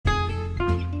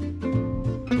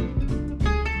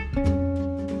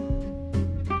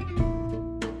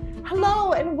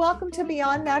welcome to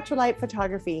Beyond Natural Light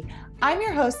Photography. I'm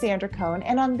your host, Sandra Cohn,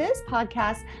 and on this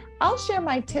podcast, I'll share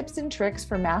my tips and tricks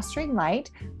for mastering light,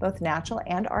 both natural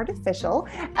and artificial,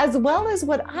 as well as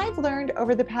what I've learned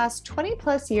over the past 20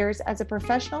 plus years as a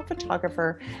professional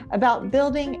photographer about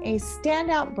building a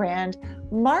standout brand,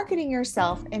 marketing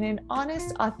yourself in an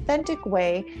honest, authentic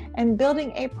way, and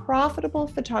building a profitable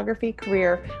photography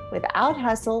career without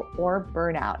hustle or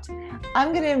burnout. I'm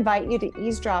going to invite you to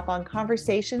eavesdrop on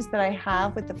conversations that I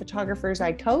have with the photographers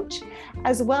I coach,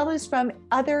 as well as from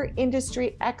other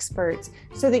industry experts,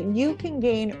 so that you can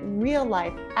gain real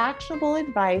life, actionable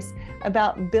advice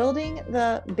about building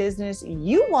the business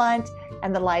you want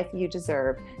and the life you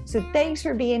deserve. So thanks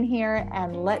for being here,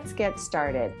 and let's get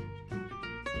started.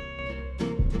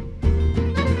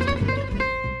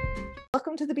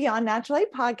 Welcome to the Beyond Natural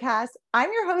Light podcast.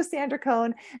 I'm your host, Sandra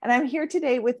Cohn, and I'm here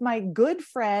today with my good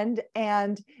friend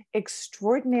and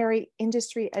extraordinary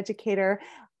industry educator,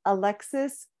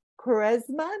 Alexis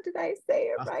Quaresma. Did I say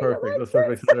it right? Perfect. That's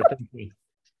perfect. Thank you.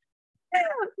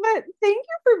 But thank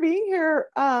you for being here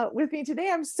with me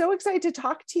today. I'm so excited to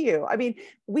talk to you. I mean,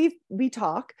 we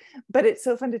talk, but it's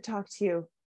so fun to talk to you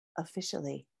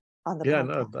officially on the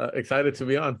podcast. Excited to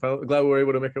be on. Glad we were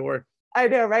able to make it work. I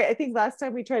know, right? I think last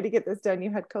time we tried to get this done,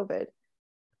 you had COVID.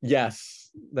 Yes,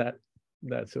 that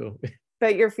too.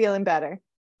 But you're feeling better.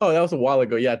 Oh, that was a while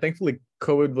ago. Yeah, thankfully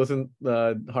COVID wasn't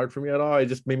hard for me at all. It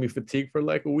just made me fatigued for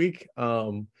like a week.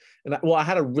 I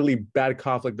had a really bad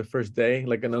cough like the first day,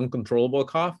 like an uncontrollable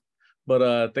cough.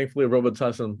 But thankfully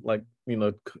Robitussin did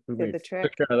the trick.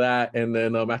 Took care of that. And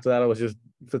then after that I was just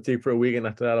fatigued for a week, and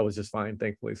after that I was just fine,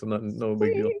 thankfully. So no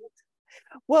big deal.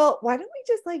 Well, why don't we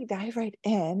just dive right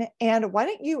in, and why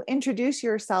don't you introduce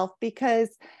yourself? Because,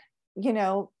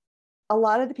 a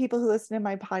lot of the people who listen to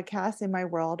my podcast in my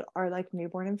world are like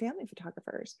newborn and family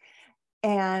photographers,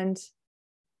 and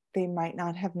they might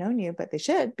not have known you, but they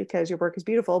should, because your work is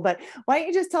beautiful. But why don't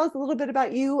you just tell us a little bit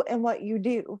about you and what you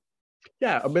do?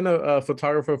 Yeah, I've been a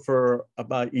photographer for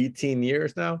about 18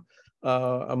 years now.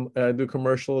 I do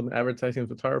commercial and advertising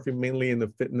photography, mainly in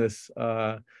the fitness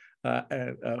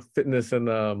fitness and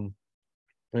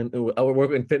I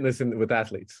work in fitness and with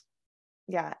athletes.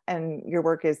 Yeah, and your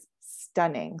work is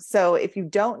stunning. So if you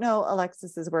don't know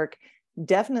Alexis's work,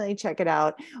 definitely check it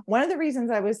out. One of the reasons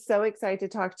I was so excited to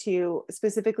talk to you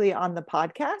specifically on the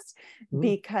podcast,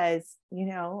 because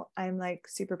I'm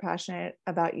super passionate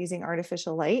about using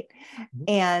artificial light,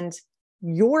 and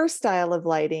your style of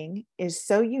lighting is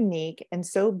so unique and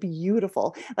so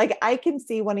beautiful. Like, I can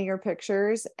see one of your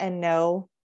pictures and know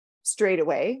straight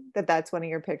away that that's one of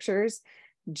your pictures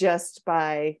just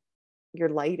by your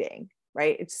lighting,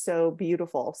 right? It's so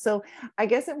beautiful. So I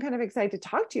guess I'm kind of excited to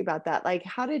talk to you about that. Like,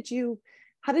 how did you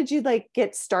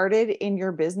get started in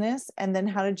your business? And then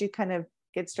how did you kind of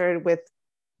get started with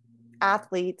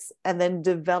athletes and then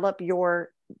develop your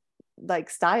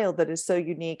style that is so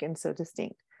unique and so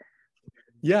distinct?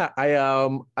 Yeah, I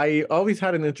always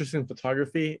had an interest in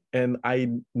photography, and I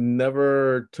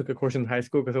never took a course in high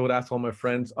school because I would ask all my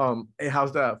friends, hey,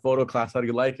 how's that photo class? How do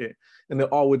you like it? And they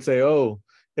all would say, oh,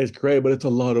 it's great, but it's a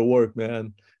lot of work,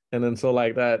 man. And then so I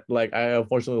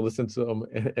unfortunately listened to them,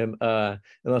 and I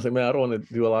was like, man, I don't want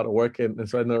to do a lot of work, and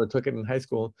so I never took it in high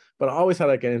school. But I always had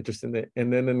an interest in it.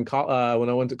 And then when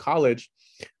I went to college,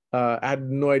 I had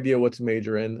no idea what to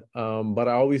major in, but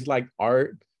I always liked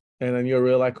art. And I knew I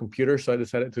really liked computers, so I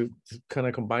decided to kind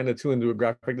of combine the two and do a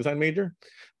graphic design major.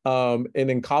 And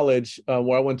in college,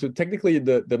 where I went to, technically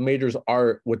the major is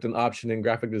art with an option in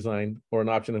graphic design or an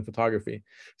option in photography.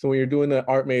 So when you're doing an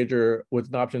art major with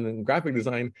an option in graphic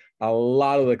design, a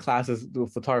lot of the classes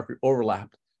with photography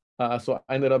overlapped. So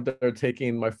I ended up there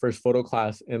taking my first photo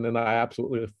class, and then I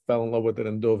absolutely fell in love with it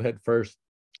and dove head first.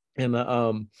 And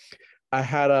I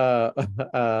had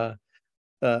a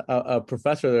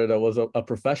professor there that was a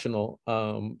professional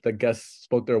that guest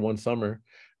spoke there one summer,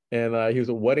 and he was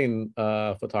a wedding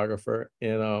photographer,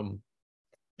 and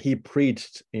he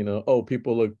preached, oh,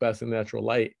 people look best in natural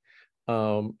light,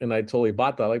 and I totally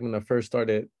bought that. Like, when I first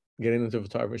started getting into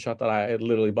photography, shot that, I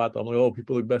literally bought that. I'm like, oh,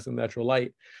 people look best in natural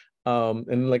light.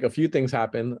 And like a few things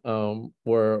happened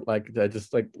where I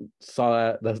just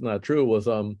saw that's not true. Was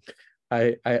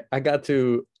I got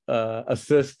to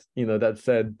assist that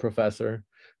said professor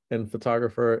and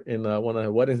photographer in one of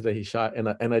the weddings that he shot,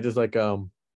 and I just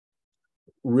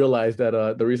realized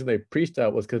that the reason they preached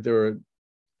that was because they were,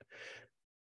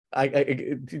 I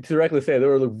to directly say, they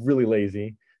were really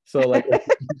lazy. So you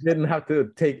didn't have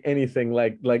to take anything,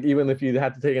 like even if you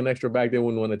had to take an extra bag, they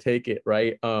wouldn't want to take it,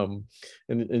 right? And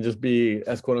just be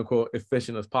as quote unquote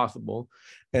efficient as possible.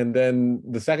 And then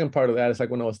the second part of that is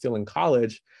when I was still in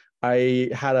college, I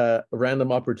had a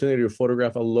random opportunity to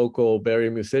photograph a local Bay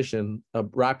Area musician, a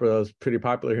rapper that was pretty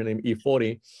popular here named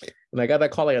E40. And I got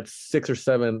that call like at 6 or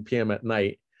 7 p.m. at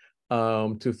night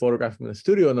to photograph him in the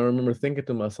studio. And I remember thinking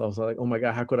to myself, so like, oh my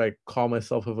God, how could I call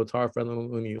myself a photographer? I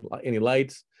don't know any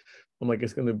lights. I'm like,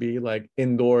 it's going to be like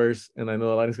indoors and I know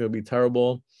the lighting's going to be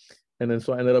terrible. And then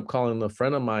so I ended up calling a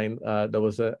friend of mine that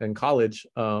was in college,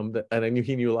 and I knew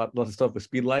he knew lots of stuff with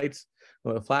speed lights,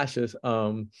 flashes,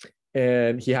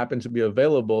 and he happened to be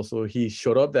available. So he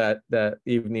showed up that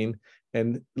evening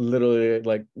and literally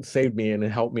like saved me and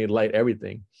helped me light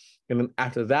everything. And then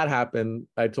after that happened,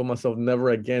 I told myself never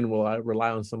again will I rely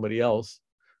on somebody else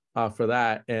for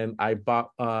that. And I bought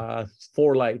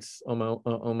 4 lights on my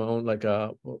own, like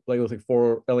it was like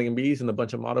 4 LEMBs and a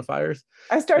bunch of modifiers.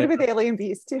 I started And with alien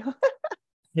bees too.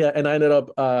 yeah, and I ended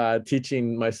up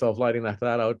teaching myself lighting after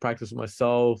that. I would practice with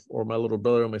myself or my little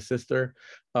brother or my sister.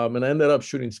 And I ended up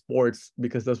shooting sports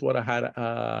because that's what I had.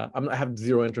 I have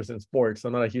zero interest in sports.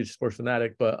 I'm not a huge sports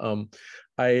fanatic, but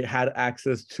I had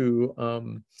access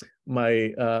to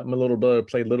my little brother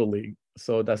played Little League.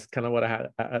 So that's kind of what I had,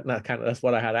 not kind of, that's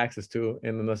what I had access to.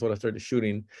 And then that's what I started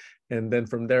shooting. And then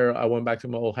from there, I went back to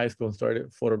my old high school and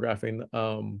started photographing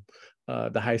the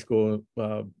high school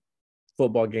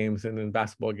football games and then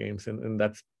basketball games, and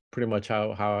that's pretty much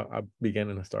how I began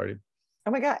and I started.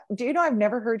 Oh my God. Do you know I've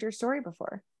never heard your story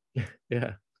before?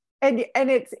 Yeah. And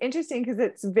it's interesting because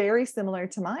it's very similar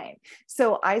to mine.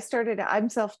 So I'm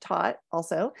self-taught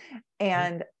also,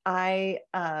 and I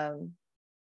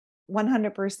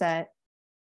 100%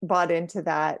 bought into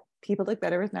that. People look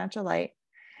better with natural light.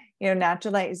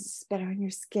 Natural light is better on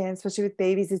your skin, especially with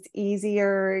babies. It's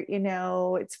easier,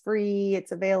 it's free,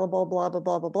 it's available, blah, blah,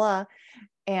 blah, blah, blah.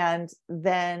 And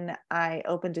then I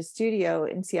opened a studio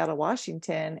in Seattle,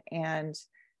 Washington, and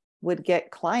would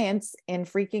get clients in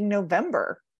freaking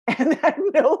November and had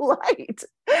no light.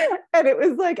 And it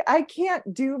was like, I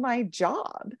can't do my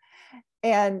job.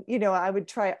 And, I would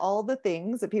try all the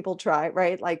things that people try,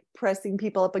 right? Like pressing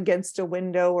people up against a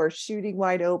window or shooting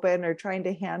wide open or trying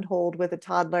to handhold with a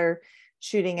toddler,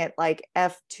 shooting at like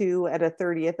F2 at a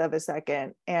 30th of a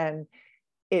second. And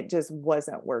it just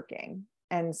wasn't working.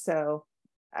 And so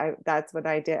that's what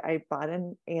I did. I bought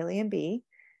an Alien Bee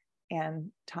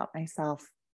and taught myself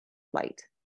light,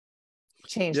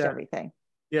 changed everything.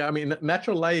 Yeah. I mean,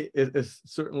 natural light is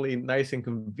certainly nice and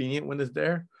convenient when it's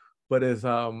there, but it's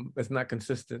not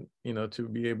consistent, to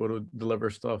be able to deliver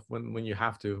stuff when you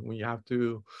have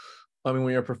to. I mean,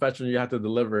 when you're a professional, you have to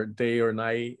deliver day or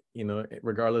night,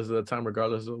 regardless of the time,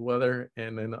 regardless of the weather,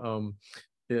 and then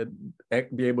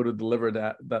be able to deliver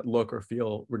that look or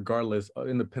feel regardless,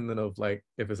 independent of like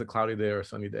if it's a cloudy day or a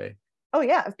sunny day. Oh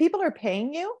yeah, if people are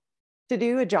paying you to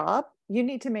do a job, you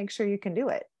need to make sure you can do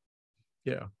it.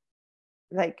 Yeah.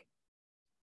 Like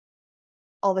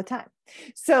all the time.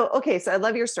 So, okay. So I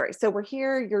love your story. So we're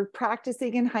here, you're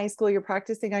practicing in high school, you're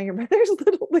practicing on your brother's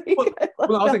Little League.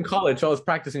 Well, I was in college, so I was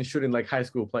practicing shooting like high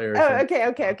school players. Oh,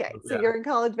 okay. So you're in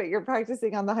college, but you're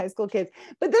practicing on the high school kids.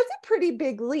 But that's a pretty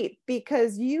big leap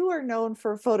because you are known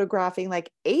for photographing like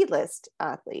A-list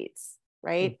athletes,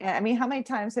 right? Mm-hmm. And I mean, how many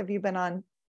times have you been on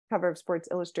cover of Sports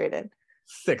Illustrated?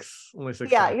 Only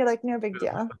 6 Yeah, times. you're like, no big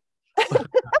deal.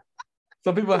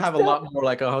 Some people have a lot more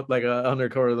like a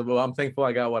undercover of the book. I'm thankful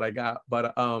I got what I got.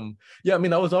 But yeah, I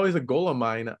mean, that was always a goal of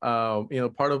mine.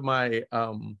 Part of my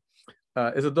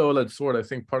it's a double-edged sword. I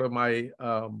think part of my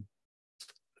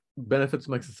benefits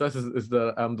of my success is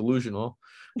that I'm delusional.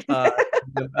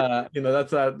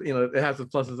 That's it has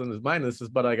its pluses and its minuses,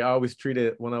 but like I always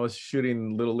treated when I was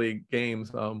shooting Little League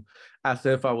games as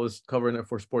if I was covering it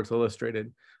for Sports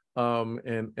Illustrated.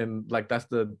 And like that's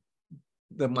the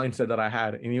mindset that I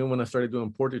had. And even when I started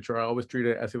doing portraiture, I always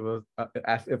treated it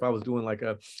as if I was doing like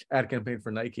a ad campaign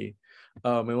for Nike.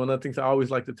 And one of the things I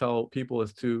always like to tell people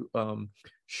is to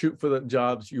shoot for the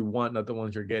jobs you want, not the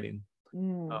ones you're getting.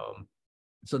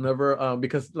 So never,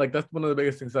 because like that's one of the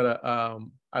biggest things that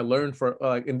I learned for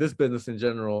like in this business in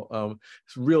general.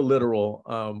 It's real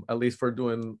literal, at least for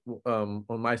doing on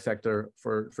my sector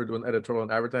for doing editorial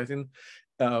and advertising.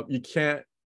 You can't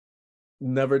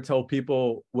never tell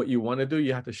people what you want to do.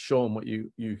 You have to show them what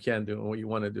you can do and what you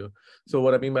want to do. So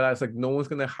what I mean by that is like no one's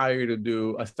going to hire you to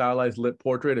do a stylized lit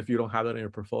portrait if you don't have that in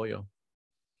your portfolio.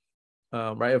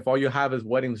 Right? If all you have is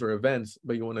weddings or events,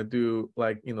 but you want to do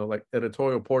like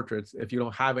editorial portraits, if you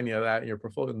don't have any of that in your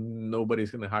portfolio, nobody's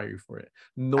going to hire you for it.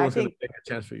 No one's going to take a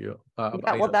chance for you.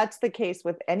 Well, that's the case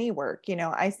with any work.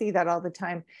 I see that all the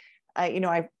time.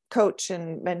 I coach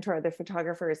and mentor other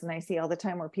photographers, and I see all the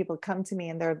time where people come to me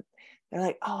and they're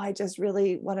like, oh, I just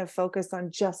really want to focus on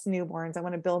just newborns. I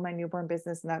want to build my newborn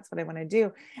business, and that's what I want to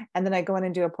do. And then I go in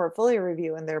and do a portfolio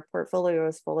review, and their portfolio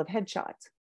is full of headshots.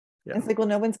 Yeah. It's like, well,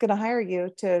 no one's going to hire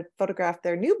you to photograph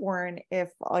their newborn if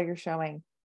all you're showing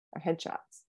are headshots.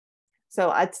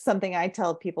 So it's something I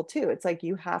tell people too. It's like,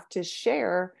 you have to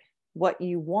share what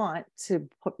you want to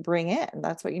bring in.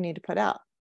 That's what you need to put out.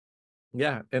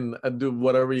 Yeah, and do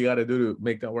whatever you got to do to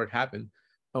make that work happen.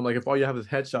 Like if all you have is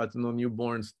headshots and no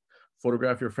newborns,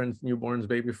 photograph your friend's newborn's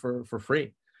baby for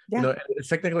free. Yeah. You know, it's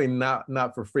technically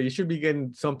not for free. You should be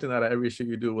getting something out of every shoot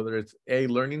you do, whether it's A,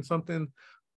 learning something,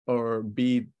 or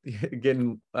B,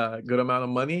 getting a good amount of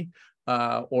money,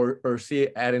 or C,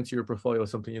 adding to your portfolio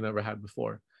something you never had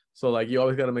before. So like you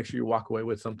always got to make sure you walk away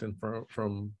with something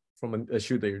from a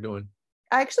shoot that you're doing.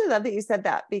 I actually love that you said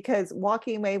that, because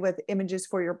walking away with images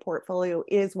for your portfolio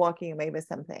is walking away with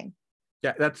something.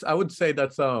 Yeah, I would say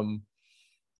that's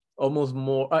almost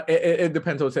more, it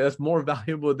depends. I would say that's more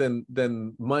valuable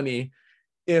than money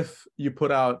if you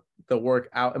put out the work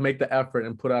out and make the effort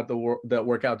and put out that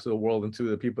work out to the world and to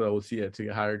the people that will see it to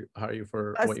hire you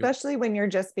for, especially when you're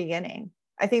just beginning.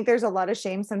 I think there's a lot of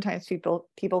shame sometimes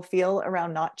people feel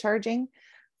around not charging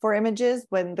for images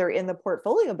when they're in the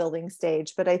portfolio building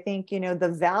stage. But I think,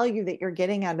 the value that you're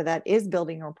getting out of that is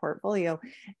building your portfolio,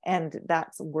 and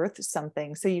that's worth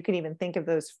something. So you can even think of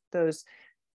those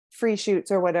free shoots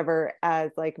or whatever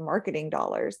as like marketing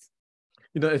dollars.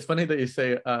 It's funny that you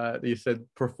say that you said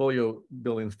portfolio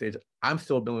building stage. I'm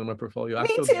still building my portfolio. Me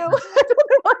too.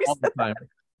 All the time.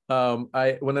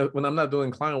 When I'm not doing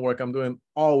client work, I'm doing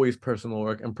always personal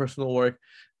work, and personal work,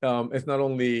 it's not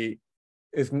only,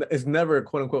 it's never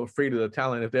quote unquote free to the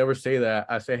talent. If they ever say that,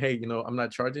 I say, hey, I'm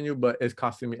not charging you, but it's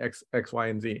costing me X, Y,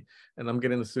 and Z, and I'm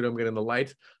getting the studio, I'm getting the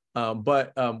lights.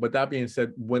 But with that being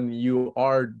said, when you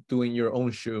are doing your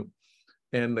own shoot,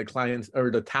 and the clients or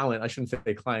the talent, I shouldn't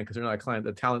say client because they're not a client,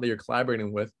 the talent that you're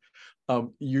collaborating with,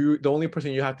 the only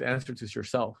person you have to answer to is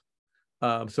yourself.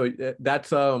 So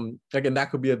that's again,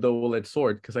 that could be a double-edged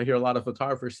sword, because I hear a lot of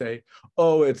photographers say,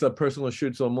 oh, it's a personal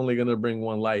shoot, so I'm only going to bring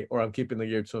one light, or I'm keeping the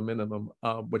gear to a minimum,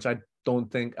 which I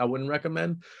wouldn't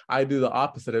recommend. I do the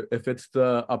opposite. If it's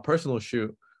a personal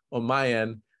shoot on my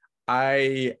end,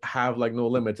 I have like no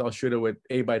limits. I'll shoot it with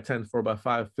 8x10,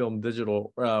 4x5 film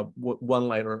digital, one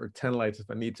light or 10 lights if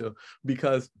I need to,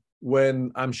 because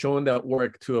when I'm showing that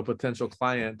work to a potential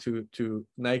client, to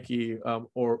Nike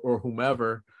or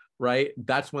whomever, right?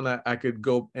 That's when I could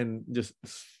go and just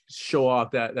show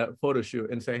off that photo shoot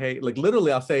and say, hey, like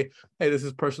literally I'll say, hey, this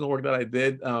is personal work that I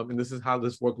did. And this is how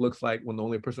this work looks like when the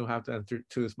only person who have to answer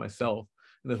to is myself.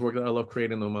 And this work that I love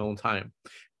creating on my own time.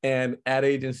 And ad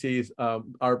agencies,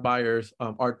 art buyers,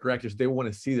 art directors, they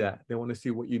want to see that. They want to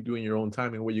see what you do in your own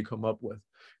time and what you come up with.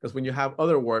 Because when you have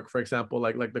other work, for example,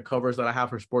 like the covers that I have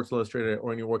for Sports Illustrated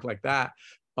or any work like that,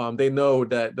 they know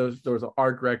that there was an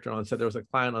art director on set, there was a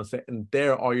client on set, and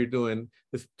there all you're doing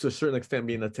is to a certain extent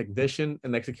being a technician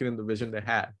and executing the vision they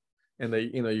had. And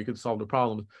they, you could solve the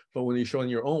problems. But when you're showing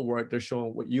your own work, they're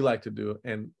showing what you like to do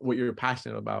and what you're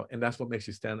passionate about. And that's what makes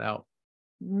you stand out.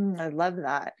 I love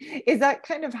that. Is that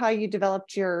kind of how you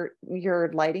developed your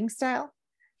lighting style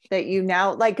that you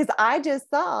now like? Because I just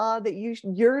saw that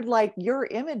your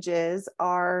images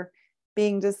are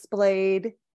being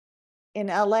displayed in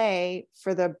LA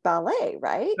for the ballet,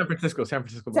 right? San Francisco. San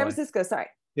Francisco, sorry.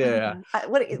 Yeah.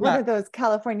 What are those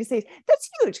California states? That's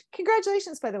huge.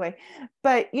 Congratulations, by the way.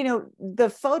 But the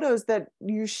photos that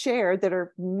you share that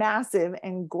are massive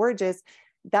and gorgeous,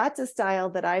 that's a style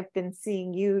that I've been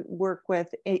seeing you work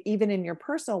with even in your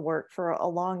personal work for a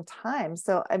long time.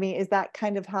 So, I mean, is that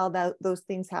kind of how those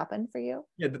things happen for you?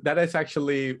 Yeah, that is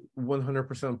actually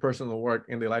 100% personal work,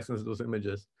 and they license those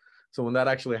images. So when that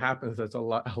actually happens, that's a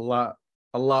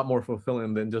lot more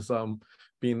fulfilling than just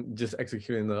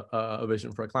executing a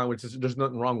vision for a client, which is there's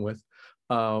nothing wrong with.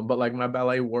 But like my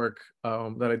ballet work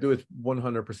that I do is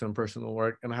 100% personal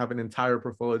work, and I have an entire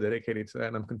portfolio dedicated to that,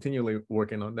 and I'm continually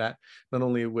working on that, not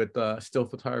only with still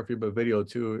photography but video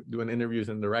too, doing interviews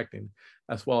and directing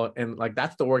as well. And like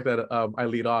that's the work that I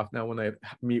lead off now when I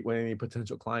meet with any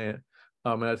potential client,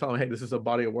 and I tell them, hey, this is a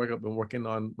body of work I've been working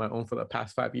on my own for the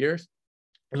past 5 years,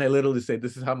 and I literally say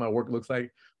this is how my work looks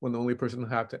like when the only person I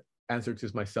have to answer to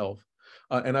is myself.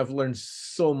 And I've learned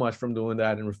so much from doing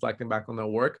that and reflecting back on that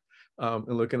work. And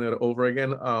looking at it over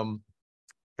again.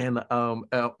 But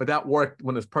that work,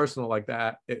 when it's personal like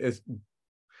that,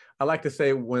 I like to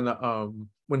say when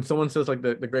someone says like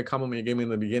the great compliment you gave me in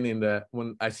the beginning, that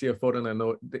when I see a photo and I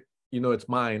know it's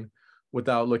mine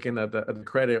without looking at the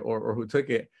credit or who took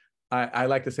it, I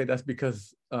like to say that's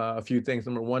because a few things.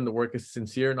 Number one, the work is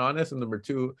sincere and honest, and number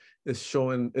two is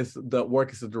the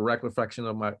work is a direct reflection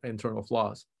of my internal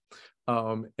flaws.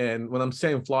 And when I'm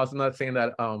saying flaws, I'm not saying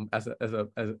that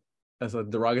as a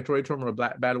derogatory term or a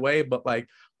bad way, but like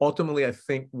ultimately, I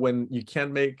think when you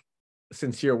can make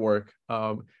sincere work,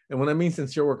 and when I mean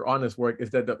sincere work or honest work,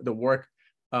 is that the work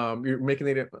you're making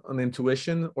it on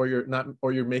intuition, or you're not,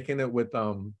 or you're making it with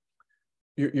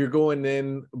you're going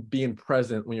in being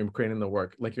present when you're creating the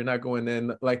work. Like you're not going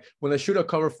in, like when I shoot a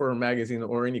cover for a magazine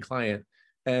or any client,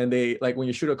 and they like when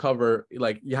you shoot a cover,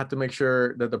 like you have to make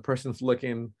sure that the person's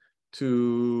looking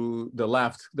to the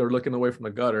left, they're looking away from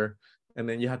the gutter, and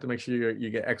then you have to make sure you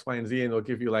get X, Y, and Z, and they'll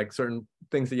give you like certain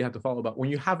things that you have to follow. But when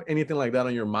you have anything like that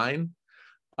on your mind,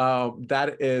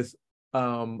 that is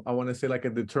I want to say like a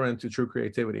deterrent to true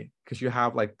creativity, because you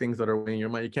have like things that are in your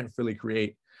mind you can't really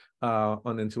create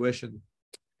on intuition.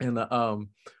 And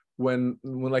when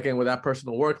again with that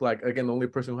personal work, like again, the only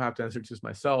person who I have to answer to is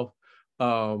myself.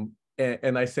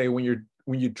 And I say when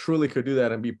you truly could do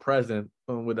that and be present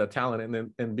with that talent, and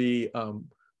then and be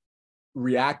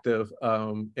reactive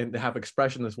and have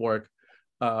expressionist work,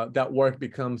 that work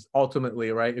becomes ultimately,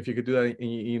 right, if you could do that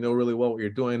and you know really well what you're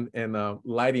doing, and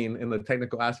lighting and the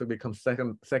technical aspect becomes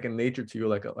second nature to you,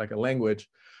 like a language.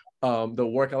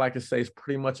 The work, I like to say, is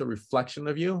pretty much a reflection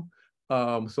of you.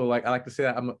 So like I like to say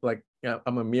that I'm like,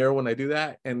 I'm a mirror when I do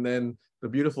that. And then the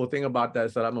beautiful thing about that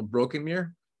is that I'm a broken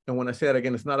mirror. And when I say it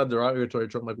again, it's not a derogatory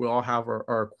term. Like we all have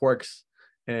our quirks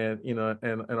and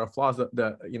and our flaws that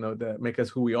that make us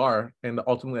who we are. And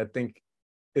ultimately, I think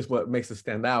is what makes us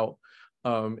stand out.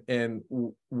 And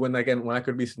when I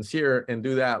could be sincere and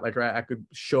do that, like right, I could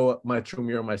show up my true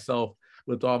mirror myself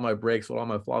with all my breaks, with all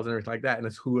my flaws and everything like that. And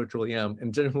it's who I truly am.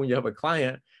 And generally, when you have a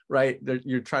client, right,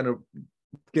 you're trying to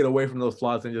get away from those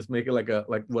flaws and just make it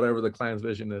like whatever the client's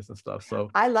vision is and stuff.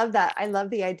 So I love that. I love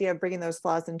the idea of bringing those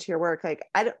flaws into your work. Like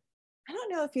I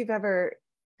don't know if you've ever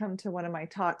come to one of my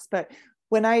talks, but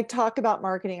when I talk about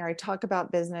marketing or I talk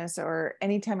about business, or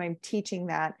anytime I'm teaching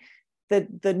that,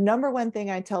 the number one thing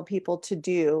I tell people to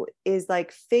do is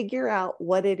like figure out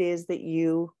what it is that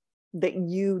you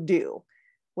do,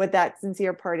 what that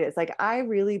sincere part is. Like I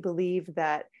really believe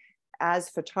that as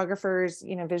photographers,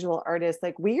 visual artists,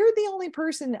 like we are the only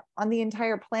person on the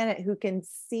entire planet who can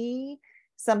see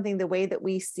something the way that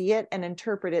we see it and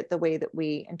interpret it the way that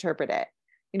we interpret it.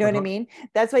 You know what I mean?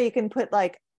 That's why you can put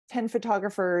like 10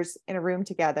 photographers in a room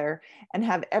together and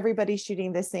have everybody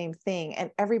shooting the same thing, and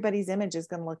everybody's image is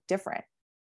going to look different.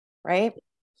 Right.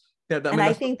 Yeah, and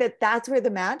I think that that's where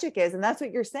the magic is. And that's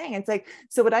what you're saying. It's like,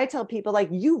 so what I tell people, like,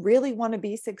 you really want to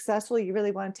be successful, you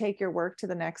really want to take your work to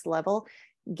the next level,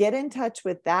 get in touch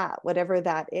with that, whatever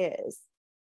that is.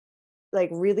 Like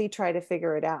really try to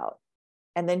figure it out,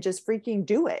 and then just freaking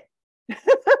do it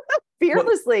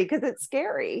fearlessly, because it's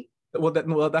scary. Well,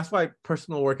 that's why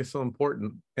personal work is so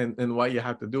important, and why you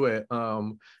have to do it.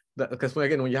 Because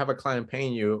when you have a client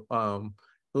paying you,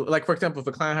 like for example, if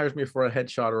a client hires me for a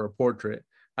headshot or a portrait,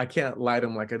 I can't lie to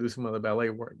them like I do some of the ballet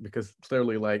work, because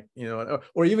clearly, like,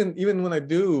 or even when I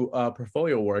do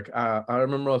portfolio work, I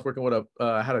remember I was working with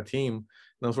I had a team,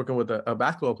 and I was working with a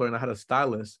basketball player, and I had a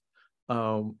stylist.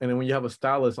 And then when you have a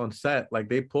stylist on set, like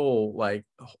they pull like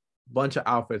a bunch of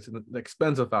outfits, and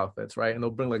expensive outfits, right? And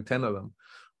they'll bring like 10 of them.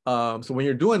 So when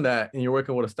you're doing that and you're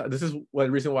working with a stylist, this is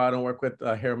the reason why I don't work with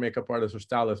hair and makeup artists or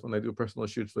stylists when I do personal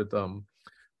shoots with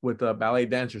ballet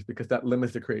dancers, because that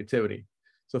limits the creativity.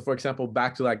 So for example,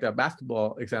 back to like that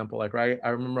basketball example, like, right, I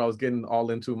remember I was getting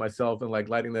all into myself and like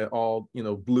lighting it all,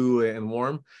 blue and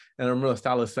warm. And I remember the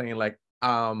stylist saying like,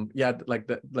 yeah, like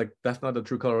that, like that's not the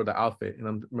true color of the outfit. And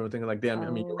I remember thinking like, damn,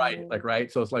 I mean, you're right. Like,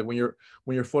 right. So it's like when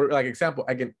you're photo, like example,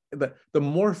 again, the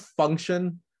more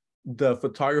function the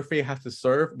photography has to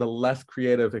serve, the less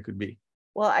creative it could be.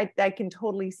 Well, I can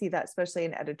totally see that, especially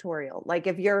in editorial. Like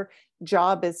if your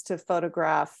job is to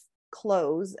photograph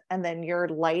clothes and then your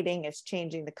lighting is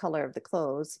changing the color of the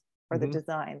clothes or the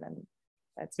design, then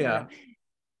that's,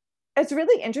 it's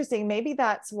really interesting. Maybe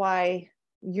that's why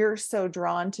you're so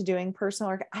drawn to doing personal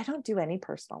work. I don't do any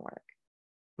personal work.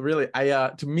 Really?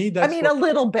 To me, that's, I mean, a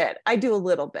little bit. I do a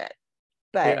little bit,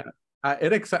 but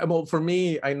yeah, well, for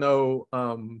me, I know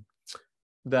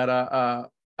that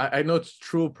I know it's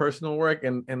true personal work,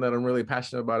 and that I'm really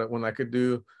passionate about it when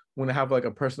I have like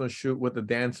a personal shoot with the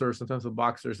dancers, sometimes the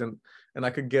boxers, and I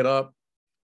could get up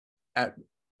at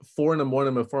 4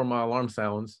 a.m. before my alarm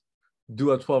sounds,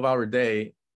 do a 12-hour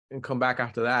day, and come back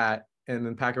after that, and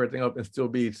then pack everything up and still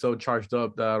be so charged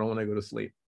up that I don't want to go to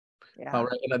sleep. Yeah.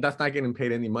 Right? And that's not getting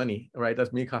paid any money, right?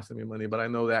 That's me costing me money, but I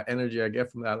know that energy I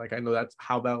get from that. Like I know that's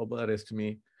how valuable that is to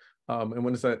me. And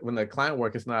when the client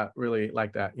work, it's not really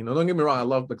like that. You know, don't get me wrong, I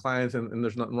love the clients, and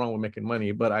there's nothing wrong with making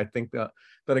money. But I think that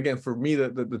again, for me,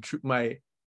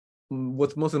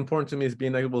 what's most important to me is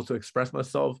being able to express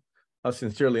myself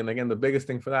sincerely. And again, the biggest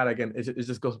thing for that, again, it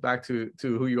just goes back to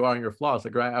who you are and your flaws.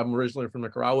 Like, right, I'm originally from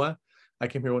Nicaragua. I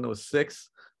came here when I was 6,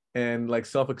 and like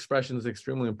self-expression is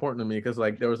extremely important to me, because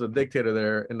like there was a dictator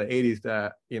there in the 80s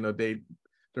that, you know, they're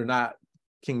not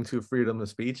keen to freedom of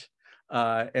speech.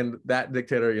 And that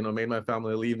dictator, you know, made my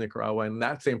family leave Nicaragua, and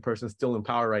that same person's still in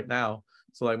power right now.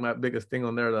 So like my biggest thing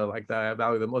on there that I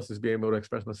value the most is being able to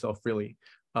express myself freely.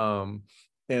 And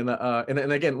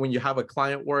again, when you have a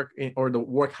client work or the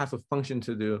work has a function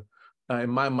to do, in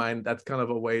my mind, that's kind of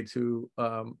a way to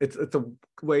it's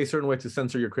a certain way to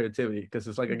censor your creativity, because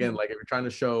it's like, again, like if you're trying to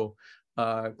show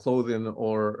clothing,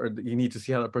 or you need to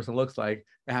see how that person looks like,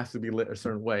 it has to be lit a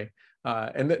certain way.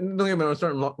 And don't get me wrong, there's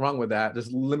nothing wrong with that.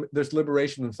 There's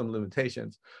liberation and some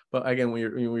limitations. But again, when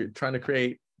you're trying to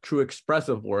create true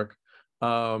expressive work,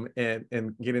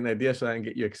 and getting ideas for that and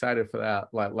get you excited for that,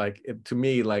 to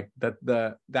me, like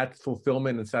that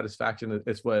fulfillment and satisfaction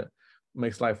is what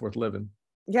makes life worth living.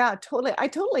 Yeah, totally. I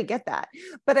totally get that.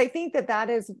 But I think that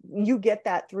is, you get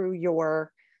that through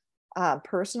your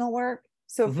personal work.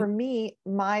 So for me,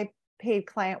 my paid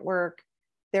client work,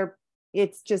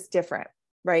 it's just different,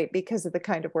 right? Because of the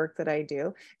kind of work that I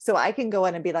do. So I can go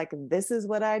in and be like, this is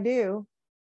what I do.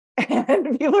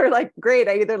 And people are like, great,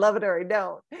 I either love it or I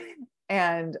don't.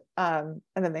 And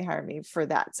then they hire me for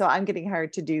that. So I'm getting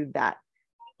hired to do that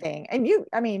thing. And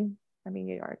I mean,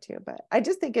 you are too, but I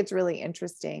just think it's really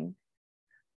interesting,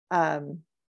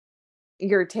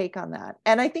 your take on that.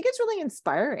 And I think it's really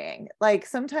inspiring. Like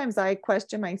sometimes I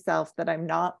question myself that I'm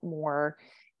not more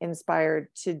inspired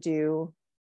to do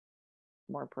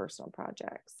more personal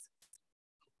projects.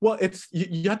 Well, it's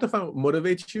you have to find what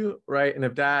motivates you, right? And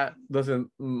if that doesn't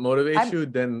motivate you,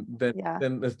 then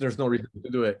there's no reason to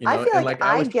do it. You know, I feel and like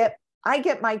I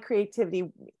get my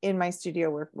creativity in my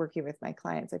studio working with my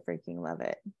clients. I freaking love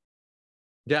it.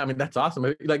 Yeah, I mean that's awesome.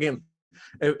 Like, again,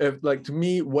 if like, to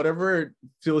me, whatever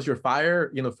fuels your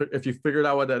fire, you know, if you figured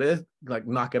out what that is, like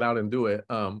knock it out and do it.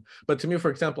 But to me,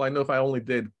 for example, I know if I only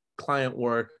did client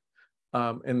work,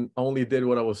 and only did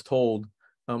what I was told,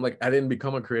 like I didn't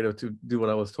become a creative to do what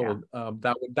I was told.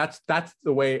 That's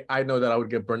the way I know that I would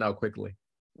get burned out quickly.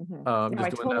 I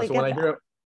totally get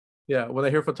that. When I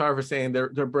hear photographers saying they're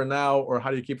burned out, or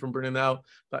how do you keep from burning out,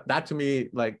 that to me,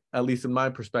 like at least in my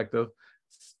perspective,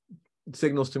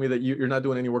 signals to me that you're not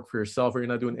doing any work for yourself, or you're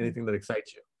not doing anything that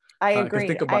excites you. I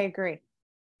agree.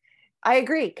 I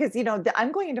agree. Because, you know,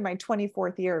 I'm going into my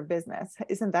 24th year of business.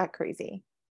 Isn't that crazy?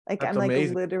 Like I'm like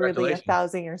literally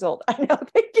 1,000 years old. I know.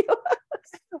 Thank you.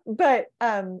 But,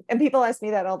 and people ask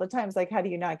me that all the time. It's like, how do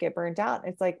you not get burnt out?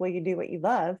 It's like, well, you do what you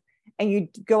love, and you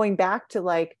going back to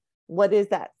like, what is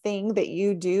that thing that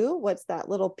you do? What's that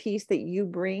little piece that you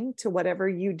bring to whatever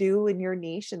you do in your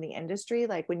niche in the industry?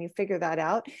 Like when you figure that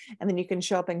out, and then you can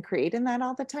show up and create in that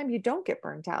all the time, you don't get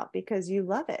burnt out because you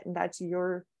love it. And that's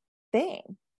your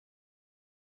thing,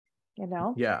 you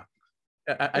know? Yeah.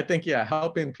 I think,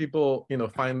 helping people, you know,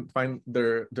 find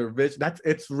their vision.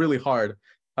 It's really hard,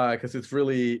 because it's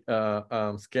really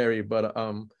scary. But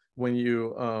when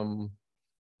you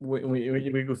when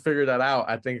you figure that out,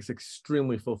 I think it's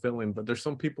extremely fulfilling. But there's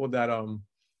some people that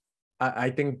I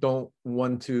think don't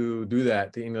want to do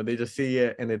that. You know, they just see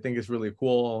it and they think it's really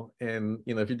cool. And,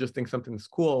 you know, if you just think something's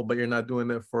cool, but you're not doing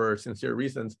it for sincere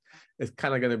reasons, it's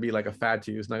kind of going to be like a fad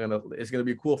to you. It's going to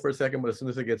be cool for a second, but as soon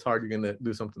as it gets hard, you're going to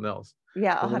do something else.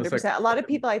 Yeah, 100%. A lot of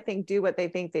people, I think, do what they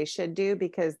think they should do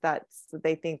because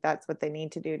they think that's what they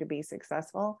need to do to be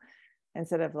successful.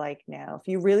 Instead of like, no, if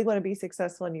you really want to be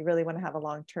successful and you really want to have a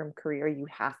long-term career, you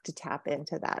have to tap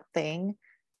into that thing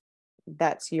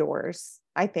that's yours,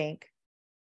 I think.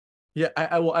 Yeah,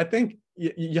 I think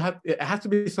you have, it has to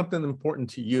be something important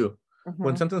to you.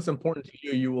 When something's important to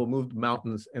you, you will move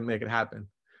mountains and make it happen.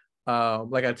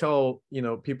 Like I tell, you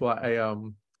know, people, I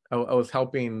was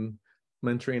helping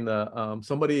mentoring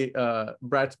somebody,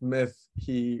 Brad Smith.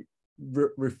 He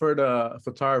referred a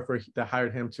photographer that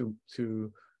hired him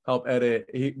to help edit.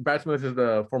 Brad Smith is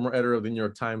the former editor of the New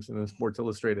York Times and then Sports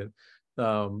Illustrated,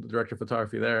 the director of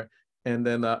photography there. And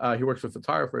then he works with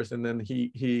photographers. And then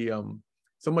he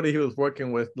somebody he was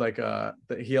working with, like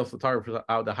he helps photographers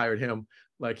out that hired him.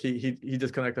 Like he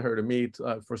just connected her to me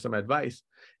for some advice.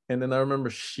 And then I remember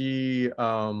she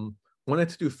wanted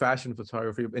to do fashion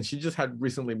photography, and she just had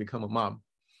recently become a mom.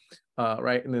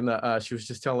 Right. And then she was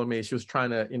just telling me she was trying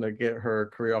to, you know, get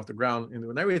her career off the ground and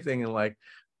doing everything. And like,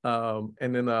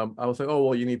 and then I was like, oh,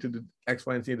 well, you need to do X,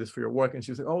 Y, and Z this for your work. And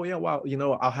she was like, oh yeah, wow, you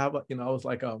know, I'll have, you know, I was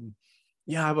like,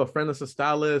 yeah, I have a friend that's a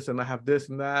stylist and I have this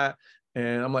and that.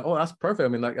 And I'm like, oh, that's perfect. I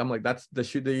mean, like, I'm like, that's the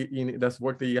shoot that you need, that's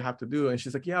work that you have to do. And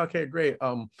she's like, yeah, okay, great.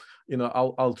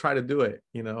 I'll try to do it,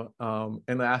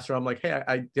 and I asked her, I'm like, hey,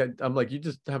 I'm like, you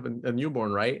just have a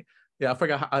newborn, right? Yeah, I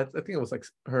forgot. I think it was like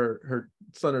her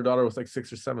son or daughter was like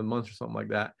 6 or 7 months or something like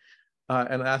that.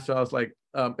 And I asked her, I was like,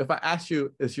 if I ask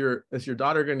you, is your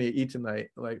daughter going to eat tonight?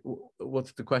 Like,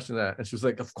 what's the question that? And she was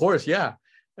like, of course, yeah.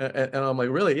 And I'm like,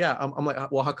 really? Yeah. I'm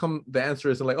like, well, how come the answer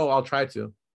is like, oh, I'll try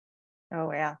to,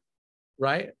 Oh yeah.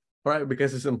 right? Right,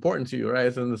 because it's important to you, right?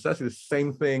 It's a necessity.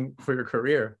 Same thing for your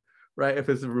career, right? If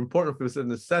it's important, if it's a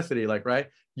necessity, like, right,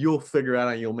 you'll figure it out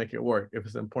and you'll make it work if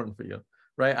it's important for you,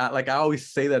 right? I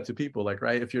always say that to people, like,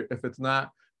 right, if it's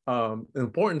not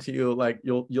important to you, like,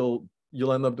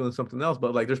 you'll end up doing something else.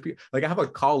 But like, there's people, like, I have a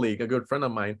colleague, a good friend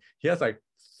of mine. He has like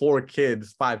 4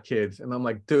 kids, 5 kids, and I'm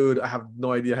like, dude, I have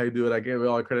no idea how you do it. I give it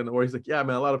all the credit in the world. He's like, yeah,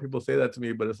 man, a lot of people say that to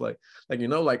me, but it's like,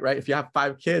 like, right, if you have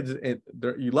 5 kids and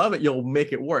you love it, you'll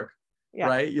make it work. Yeah.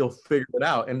 Right, you'll figure it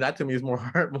out. And that to me is more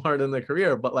than the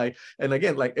career. But like, and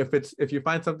again, like, if you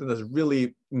find something that's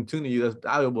really in tune to you, that's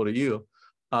valuable to you,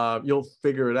 you'll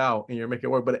figure it out and you'll make it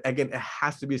work. But again, it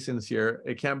has to be sincere.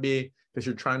 It can't be because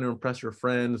you're trying to impress your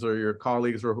friends or your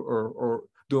colleagues, or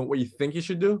doing what you think you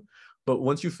should do. But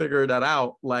once you figure that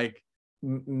out, like,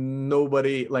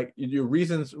 nobody, like, your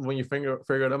reasons, when you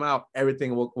figure them out,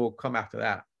 everything will come after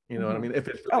that. You know what I mean? If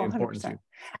it's really important to you.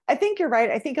 I think you're right.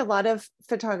 I think a lot of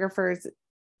photographers,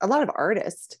 a lot of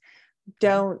artists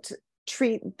don't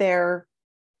treat their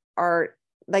art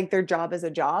like their job as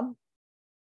a job.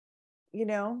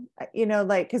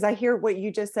 Like, because I hear what you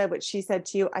just said, what she said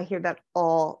to you, I hear that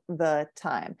all the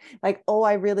time. Like, oh,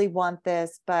 I really want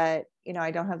this, but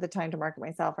I don't have the time to market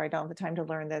myself, or I don't have the time to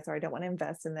learn this, or I don't want to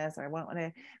invest in this, or I won't want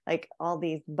to, like, all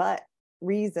these but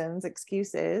reasons,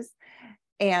 excuses.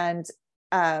 And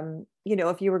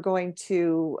if you were going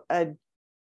to a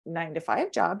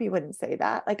 9-to-5 job, you wouldn't say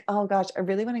that. Like, oh gosh, I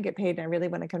really want to get paid and I really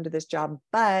want to come to this job,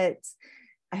 but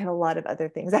I have a lot of other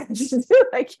things I have to do.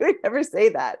 Like, you would never say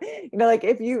that. Like,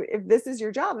 if this is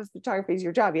your job, if photography is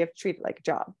your job, you have to treat it like a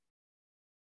job.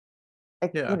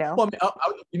 Like, yeah. Well,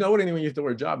 I mean, I wouldn't even use the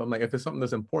word job. I'm like, if it's something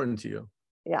that's important to you,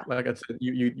 yeah, like I said,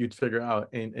 you'd figure out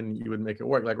and you would make it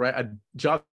work. Like, right, a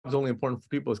job is only important for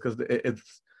people is because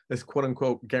it's quote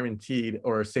unquote guaranteed,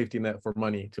 or a safety net for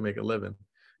money to make a living.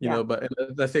 But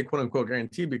I say quote unquote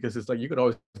guaranteed because it's like you could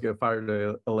always get fired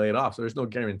or laid off. So there's no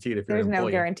guaranteed if you're there's an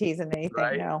employee. No guarantees in anything.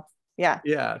 Right? No. Yeah.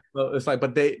 Yeah. So it's like,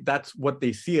 but that's what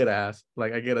they see it as.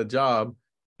 Like, I get a job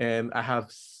and I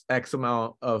have X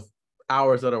amount of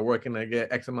hours that are working, I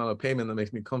get X amount of payment that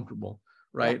makes me comfortable.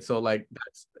 Right. Yeah. So like,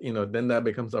 that's, then that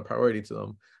becomes a priority to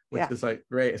them, which is like,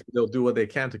 great. They'll do what they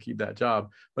can to keep that job.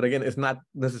 But again, it's not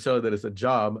necessarily that it's a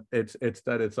job. It's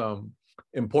that it's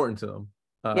important to them.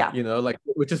 Like,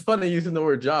 which is funny using the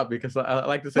word job, because I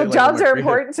like to say, like, jobs are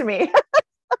important to me.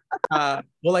 well,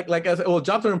 like I said, well,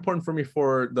 jobs are important for me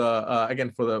for the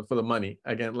again, for the money.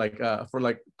 Again, like for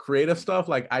like creative stuff,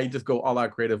 like I just go all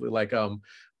out creatively. Like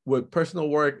with personal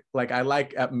work, like I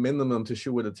like at minimum to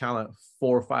shoot with a talent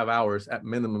 4 or 5 hours at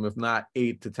minimum, if not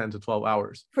 8 to 10 to 12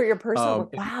 hours for your personal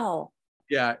work. Wow.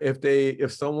 Yeah,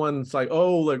 if someone's like,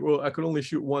 oh, like, well, I could only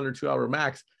shoot 1 or 2 hour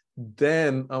max,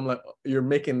 then I'm like, you're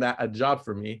making that a job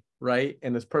for me, right?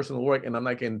 And it's personal work and I'm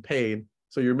not getting paid.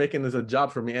 So you're making this a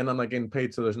job for me and I'm not getting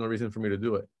paid. So there's no reason for me to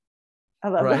do it. I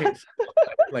love that.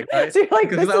 Like, right? So you're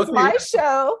like, this is my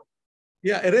show.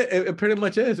 Yeah, it pretty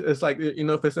much is. It's like,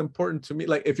 if it's important to me,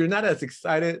 like if you're not as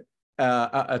excited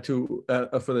for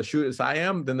the shoot as I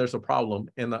am, then there's a problem.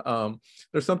 And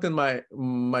there's something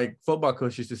my football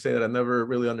coach used to say that I never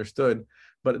really understood,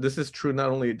 but this is true not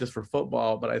only just for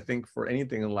football, but I think for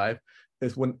anything in life,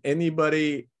 is when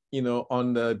anybody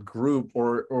on the group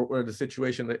or the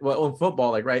situation, well, on football,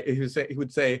 like, right, he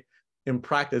would say in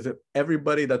practice, if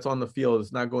everybody that's on the field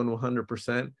is not going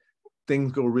 100%,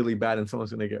 things go really bad and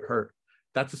someone's going to get hurt.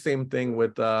 That's the same thing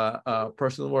with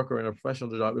personal work or in a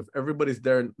professional job. If everybody's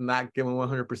there not giving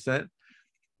 100%,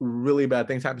 really bad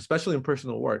things happen, especially in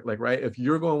personal work. Like, right, if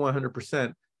you're going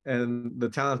 100% and the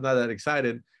talent's not that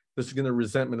excited, there's going to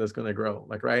resentment that's going to grow.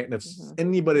 Like, right, and if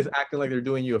anybody's acting like they're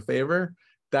doing you a favor,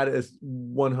 that is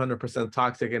 100%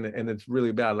 toxic and it's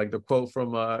really bad. Like the quote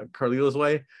from Carlito's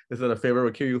Way is that a favor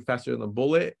will kill you faster than a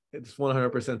bullet. It's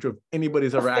 100% true. If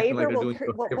anybody's ever acting like they're doing you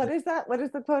a favor, what is that? What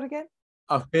is the quote again?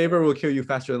 A favor will kill you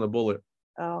faster than a bullet.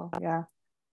 Oh, yeah.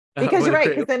 Because you're right,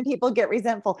 because then people get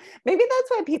resentful. Maybe that's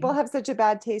why people have such a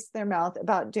bad taste in their mouth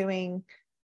about doing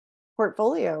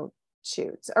portfolio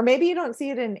shoots. Or maybe you don't see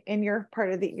it in your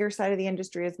part of your side of the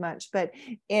industry as much, but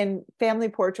in family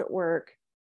portrait work,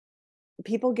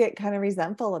 people get kind of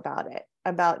resentful about it,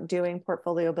 about doing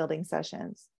portfolio building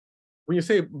sessions. When you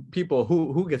say people,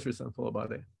 who gets resentful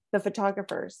about it? The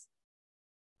photographers.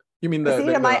 You mean I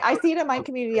see it in my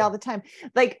community all the time.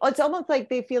 Like, it's almost like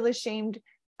they feel ashamed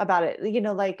about it. You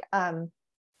know, like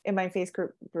in my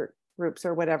groups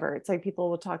or whatever, it's like people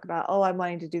will talk about, oh, I'm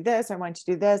wanting to do this, I'm wanting to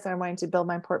do this, I'm wanting to build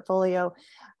my portfolio.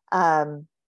 And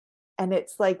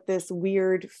it's like this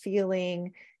weird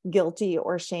feeling guilty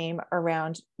or shame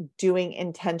around doing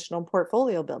intentional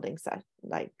portfolio building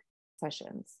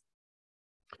sessions.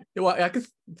 Yeah, well, I could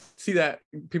see that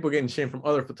people getting shamed from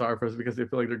other photographers because they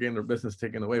feel like they're getting their business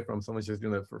taken away from someone's just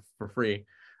doing it for free.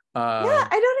 Yeah, I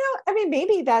don't know. I mean,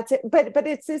 maybe that's it, but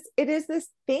it is this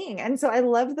thing. And so I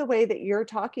love the way that you're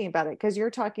talking about it, because you're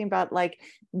talking about like,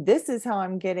 this is how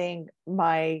I'm getting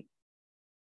my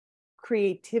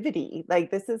creativity.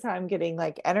 Like, this is how I'm getting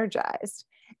like energized,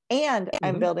 and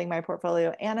I'm building my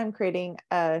portfolio, and I'm creating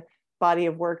a body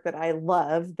of work that I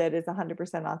love, that is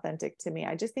 100% authentic to me.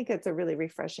 I just think it's a really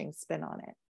refreshing spin on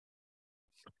it.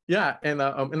 Yeah, and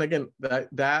again,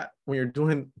 that when you're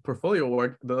doing portfolio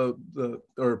work,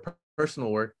 or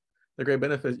personal work, the great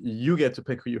benefit is you get to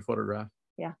pick who you photograph.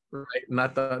 Yeah. Right.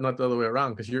 Not the other way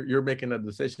around, because you're making that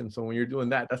decision. So when you're doing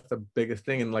that, that's the biggest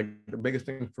thing. And like the biggest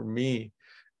thing for me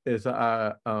is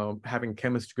having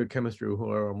good chemistry with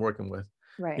who I'm working with.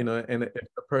 Right. You know, and if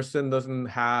the person doesn't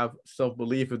have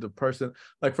self-belief, if the person,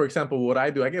 like for example, what I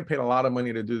do, I get paid a lot of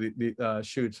money to do the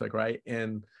shoots, like, right,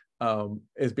 and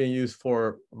it's being used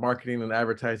for marketing and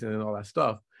advertising and all that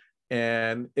stuff.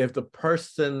 And if the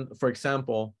person, for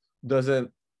example,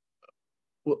 doesn't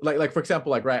like for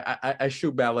example, like, right, I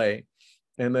shoot ballet,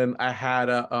 and then I had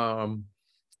a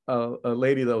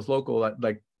lady that was local,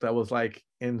 that was like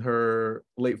in her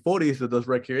late 40s, that does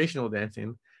recreational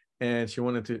dancing, and she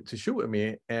wanted to shoot with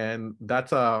me, and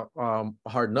that's a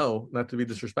hard no, not to be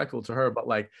disrespectful to her, but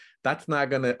like, that's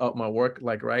not gonna up my work,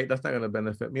 like, right, that's not gonna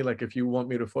benefit me. Like, if you want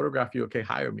me to photograph you, okay,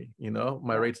 hire me, you know,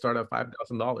 my rates start at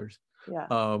 $5,000.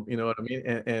 Yeah. You know what I mean?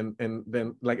 And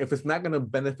then, like, if it's not gonna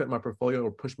benefit my portfolio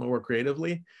or push my work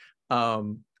creatively,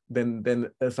 then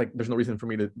it's like there's no reason for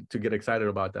me to get excited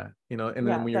about that, you know. And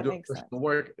then when you're doing personal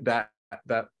work, that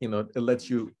you know, it lets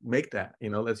you make that,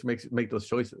 you know, lets you make those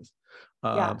choices.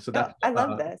 So that's I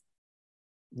love this.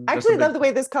 I actually love the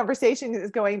way this conversation is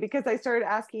going, because I started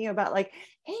asking you about like,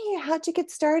 hey, how'd you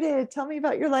get started? Tell me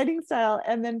about your lighting style.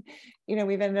 And then, you know,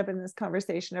 we've ended up in this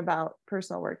conversation about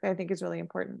personal work that I think is really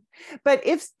important. But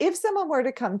if someone were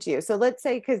to come to you, so let's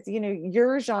say, because, you know,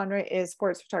 your genre is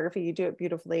sports photography, you do it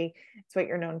beautifully, it's what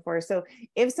you're known for. So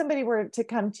if somebody were to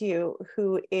come to you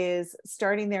who is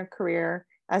starting their career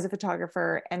as a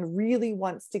photographer and really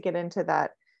wants to get into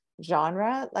that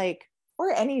genre, like,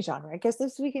 or any genre, I guess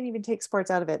this, we can even take sports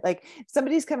out of it. Like, if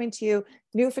somebody's coming to you,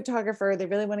 new photographer, they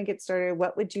really want to get started,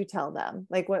 what would you tell them?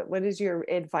 Like, what is your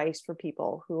advice for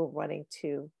people who are wanting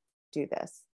to do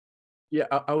this? Yeah,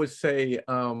 I would say,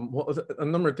 well, a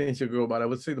number of things you go about. I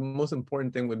would say the most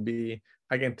important thing would be,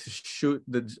 again, to shoot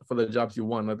for the jobs you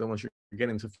want, not the ones you're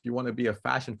getting. So if you want to be a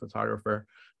fashion photographer,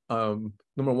 number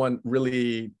one,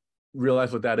 really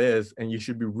realize what that is, and you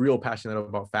should be real passionate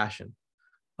about fashion.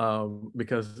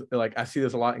 Because like I see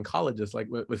this a lot in colleges, like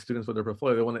with students with their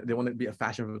portfolio, they want to be a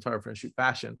fashion photographer and shoot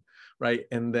fashion, right?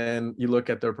 And then you look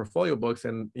at their portfolio books,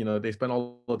 and you know, they spend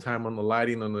all the time on the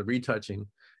lighting, on the retouching,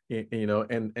 you know,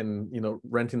 and you know,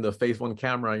 renting the Phase 1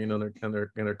 camera, you know, in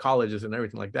their colleges and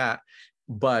everything like that.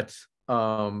 But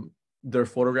they're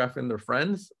photographing their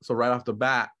friends, so right off the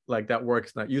bat, like, that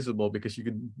work's not usable, because you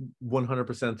could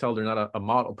 100% tell they're not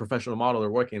a professional model they're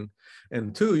working.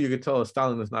 And two, you could tell a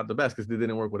styling is not the best because they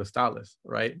didn't work with a stylist,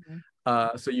 right?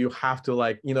 So you have to,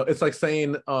 like, you know, it's like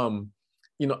saying,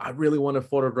 you know, I really want to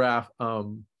photograph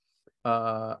you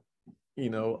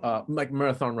know, like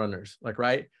marathon runners, like,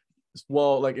 right?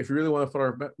 Well, like, if you really want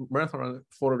to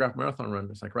photograph marathon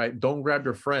runners, like, right, don't grab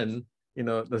your friend, you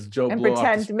know, that's Joe and Blow,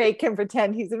 make him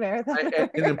pretend he's a marathon and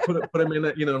then put him in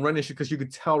a, you know, running shoe, because you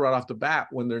could tell right off the bat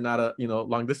when they're not a, you know,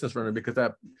 long distance runner, because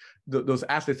those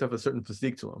athletes have a certain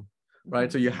physique to them,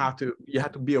 right? So you have to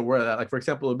be aware of that. Like, for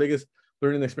example, the biggest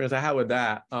learning experience I had with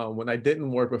that, when I didn't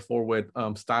work before with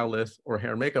stylists or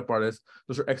hair and makeup artists,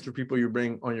 those are extra people you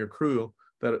bring on your crew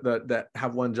that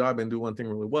have one job and do one thing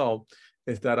really well.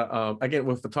 Is that again,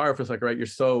 with photographers, like, right, you're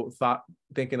so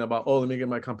thinking about, oh, let me get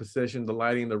my composition, the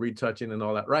lighting, the retouching, and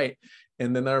all that, right?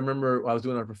 And then I remember I was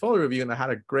doing a portfolio review, and I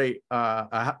had a great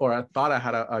I thought I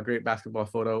had a great basketball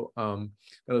photo that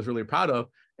I was really proud of.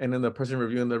 And then the person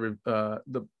reviewing the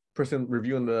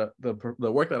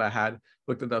work that I had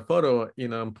looked at that photo, you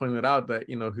know, and pointed out that,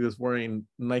 you know, he was wearing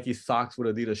Nike socks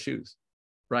with Adidas shoes,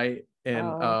 right?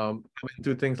 And Oh. having to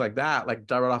do things like that, like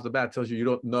right off the bat, tells you you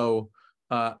don't know.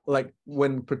 Like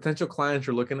when potential clients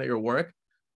are looking at your work,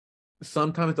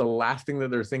 sometimes the last thing that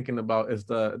they're thinking about is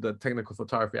the technical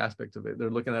photography aspect of it.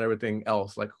 They're looking at everything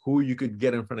else, like who you could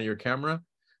get in front of your camera.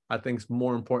 I think is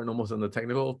more important almost than the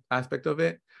technical aspect of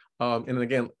it. And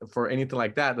again, for anything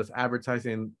like that, that's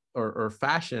advertising or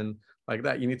fashion like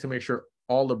that, you need to make sure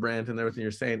all the brands and everything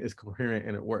you're saying is coherent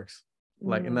and it works.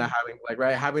 Like, and not Mm. having like,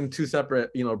 right, having two separate,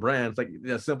 brands, like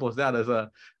as simple as that, as a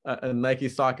Nike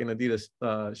sock and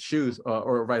Adidas shoes,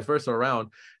 or vice versa around,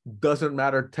 doesn't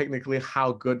matter technically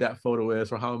how good that photo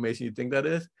is or how amazing you think that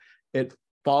is. It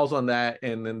falls on that,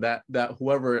 and then that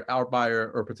whoever our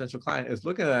buyer or potential client is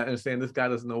looking at it and saying this guy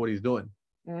doesn't know what he's doing,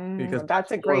 because that's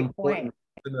That's a more great point. important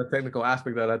than the technical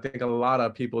aspect that I think a lot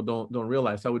of people don't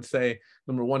realize. So I would say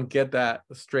number one, get that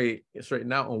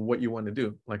straightened out on what you want to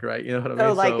do. Like, right, you know what I So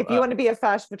mean? like So if you want to be a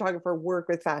fashion photographer, work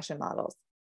with fashion models,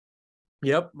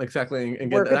 yep, exactly, and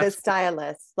get work that. with a That's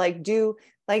stylist, like do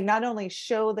like not only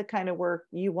show the kind of work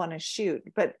you want to shoot,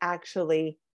 but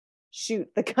actually shoot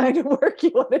the kind of work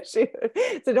you want to shoot.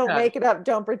 So don't yeah, make it up,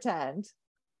 don't pretend.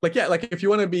 like yeah, like if you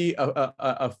want to be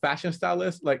a fashion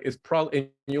stylist, like it's probably,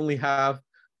 you only have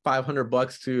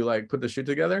 $500 to like put the shoot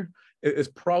together, it's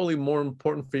probably more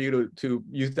important for you to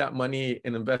use that money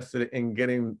and invest it in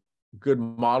getting good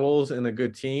models and a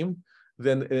good team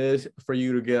than it is for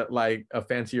you to get like a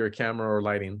fancier camera or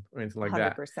lighting or anything like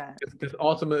that. 100%. Because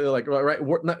ultimately, like right,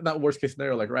 not worst case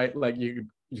scenario, like right, like you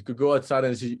could go outside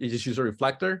and you just use a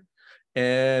reflector,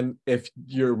 and if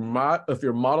your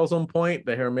model's on point,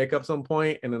 the hair and makeup's on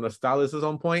point, and then the stylist is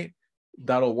on point,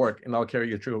 that'll work and that'll carry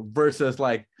you through. Versus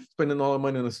like spending all the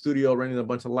money in the studio, renting a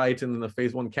bunch of lights and then the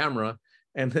phase one camera,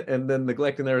 and then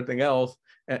neglecting everything else.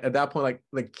 At that point, like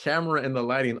the camera and the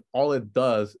lighting, all it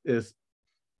does is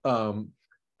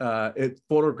it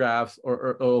photographs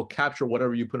or it'll capture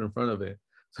whatever you put in front of it.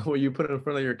 So what you put in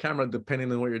front of your camera,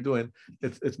 depending on what you're doing,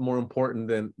 it's more important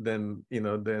than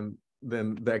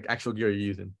the actual gear you're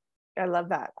using. I love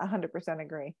that. 100%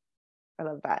 agree. I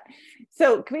love that.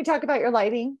 So can we talk about your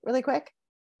lighting really quick?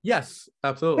 Yes,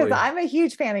 Because absolutely. I'm a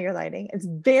huge fan of your lighting. It's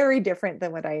very different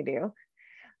than what I do.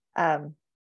 Um,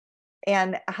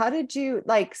 and how did you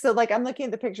like, so like I'm looking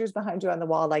at the pictures behind you on the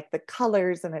wall, like the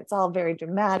colors, and it's all very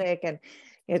dramatic, and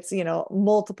it's,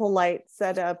 multiple lights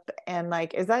set up. And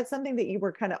like, is that something that you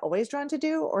were kind of always drawn to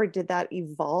do, or did that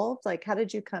evolve? Like, how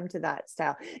did you come to that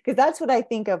style? Because that's what I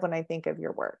think of when I think of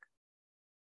your work.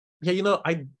 Yeah,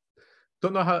 I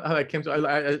don't know how I came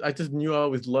to. I just knew I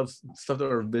always loved stuff that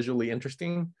were visually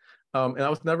interesting, and I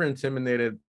was never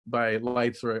intimidated by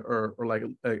lights or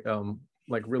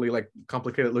like really like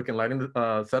complicated looking lighting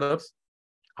setups.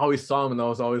 I always saw them and I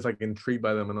was always like intrigued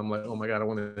by them, and I'm like, oh my god,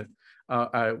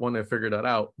 I want to figure that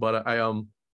out. But I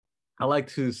like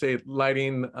to say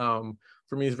lighting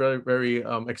for me is very very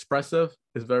expressive.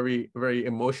 It's very very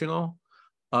emotional,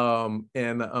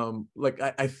 and like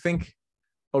I think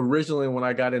originally when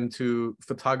I got into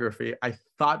photography, I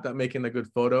thought that making a good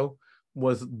photo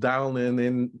was dialing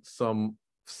in some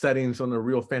settings on a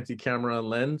real fancy camera and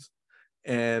lens,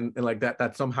 and like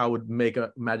that somehow would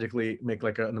magically make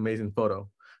like an amazing photo.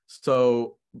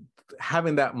 So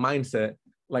having that mindset,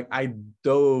 like I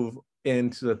dove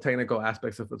into the technical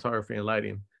aspects of photography and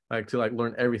lighting, like to like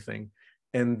learn everything.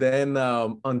 And then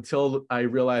until I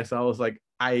realized I was like,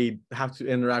 I have to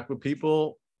interact with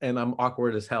people and I'm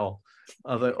awkward as hell.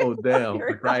 I was like, oh damn,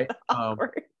 You're like not right.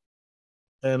 awkward.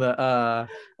 And I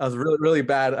was really really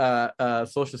bad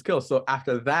social skills. So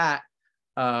after that,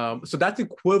 so that's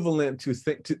equivalent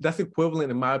that's equivalent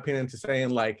in my opinion to saying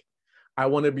like I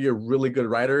want to be a really good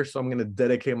writer, so I'm going to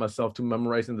dedicate myself to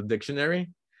memorizing the dictionary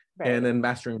and Right. then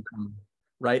mastering grammar,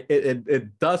 right?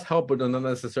 It does help, but they're not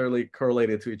necessarily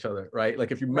correlated to each other, right?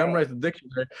 Like if you Right. memorize the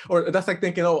dictionary, or that's like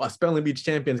thinking, oh, a spelling bee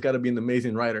champion's got to be an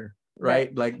amazing writer, Right.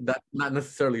 right? Like that's not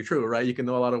necessarily true, right? You can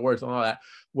know a lot of words and all that.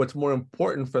 What's more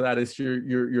important for that is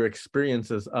your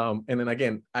experiences. And then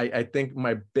again, I think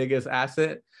my biggest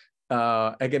asset,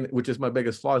 again, which is my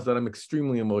biggest flaw, is that I'm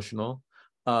extremely emotional,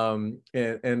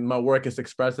 and my work is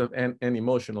expressive and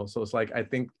emotional. So it's like I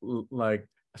think like,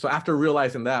 so after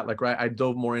realizing that, like right, I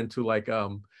dove more into like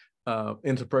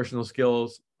interpersonal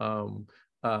skills,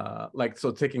 like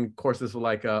so taking courses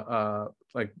like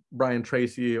Brian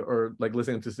Tracy, or like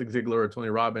listening to Zig Ziglar or Tony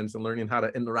Robbins and learning how to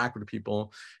interact with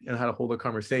people and how to hold a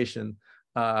conversation,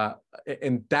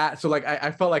 and that, so like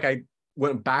I felt like I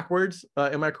went backwards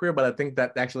in my career, but I think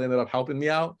that actually ended up helping me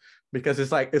out, because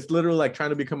it's literally like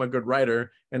trying to become a good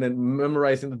writer and then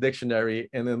memorizing the dictionary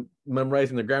and then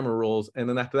memorizing the grammar rules. And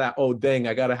then after that, oh, dang,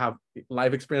 I got to have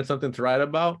life experience, something to write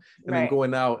about, and then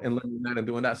going out and learning that and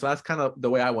doing that. So that's kind of the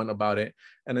way I went about it.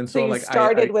 And then so you like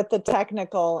started with the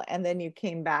technical and then you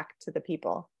came back to the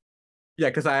people. Yeah,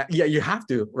 because you have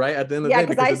to, right? At the end of the day. Yeah,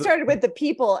 because I started with the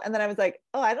people and then I was like,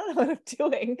 oh, I don't know what I'm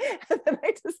doing. And then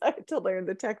I decided to learn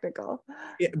the technical.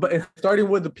 Yeah, but starting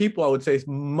with the people, I would say, is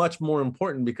much more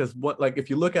important, because if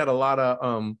you look at a lot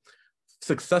of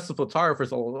successful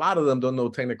photographers, a lot of them don't know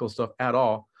technical stuff at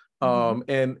all.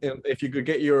 And if you could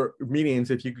get your meetings,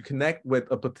 if you could connect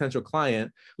with a potential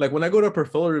client, like when I go to a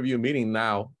portfolio review meeting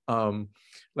now,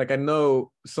 like I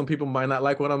know some people might not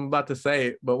like what I'm about to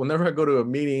say, but whenever I go to a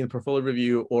meeting, portfolio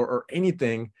review, or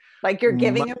anything, like you're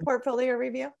giving a portfolio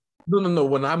review? No.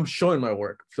 When I'm showing my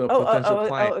work, so potential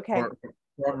client, okay.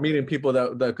 or meeting people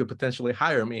that could potentially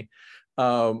hire me.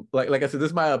 Like I said,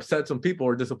 this might upset some people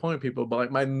or disappoint people, but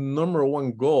like my number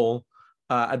one goal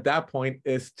at that point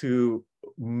is to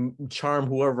charm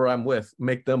whoever I'm with,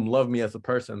 make them love me as a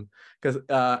person. Because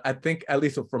I think, at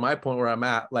least from my point where I'm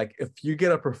at, like if you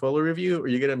get a portfolio review or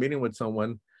you get a meeting with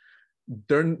someone,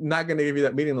 they're not going to give you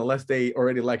that meeting unless they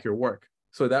already like your work.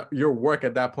 So that your work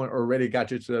at that point already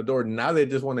got you to the door. Now they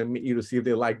just want to meet you to see if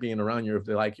they like being around you, if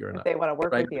they like you or not. They want to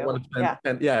work with you. If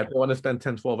they want to spend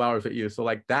 10, 12 hours with you. So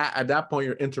like that, at that point,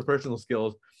 your interpersonal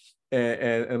skills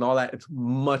and all that, it's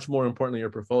much more important than your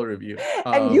portfolio review.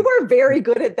 And you are very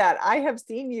good at that. I have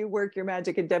seen you work your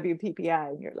magic at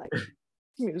WPPI, and you're like,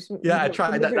 yeah, I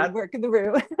tried that. Work in the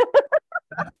room.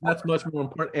 That's much more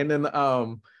important. And then,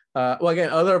 well, again,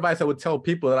 other advice I would tell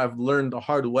people that I've learned the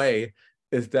hard way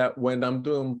is that when I'm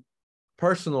doing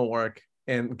personal work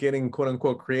and getting quote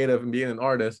unquote creative and being an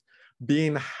artist,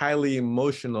 being highly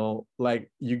emotional,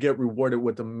 like you get rewarded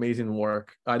with amazing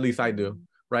work. At least I do.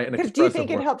 Right. And do you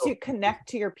think it helps you connect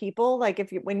to your people? Like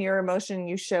if you, when you're emotional,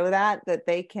 you show that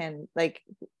they can, like,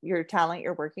 your talent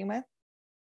you're working with?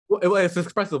 Well, it's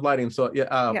expressive lighting. So yeah.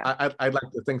 I'd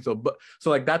like to think so. But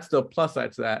so like, that's the plus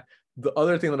side to that. The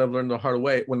other thing that I've learned the hard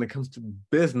way when it comes to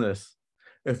business,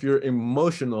 if you're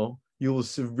emotional, you will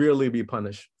severely be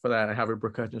punished for that and have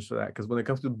repercussions for that. Because when it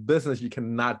comes to business, you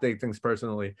cannot take things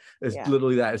personally. It's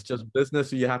literally that. It's just business.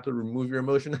 So you have to remove your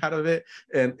emotion out of it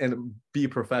and be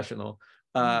professional.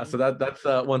 So that's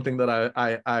one thing that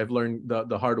I've learned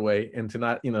the hard way, and to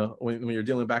not, when you're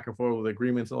dealing back and forth with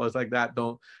agreements and all this like that,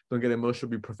 don't get emotional,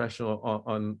 be professional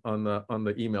on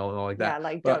the email and all like that. Yeah,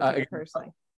 like don't take it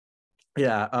personally.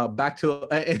 Yeah, back to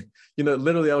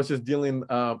literally I was just dealing.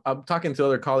 I'm talking to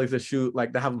other colleagues that shoot,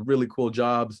 like, they have really cool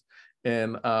jobs,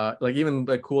 and like even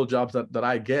the cool jobs that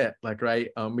I get, like, right,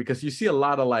 because you see a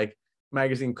lot of like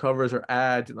magazine covers or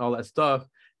ads and all that stuff.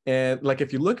 And like,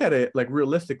 if you look at it, like,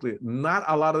 realistically, not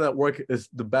a lot of that work is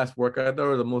the best work out there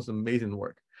or the most amazing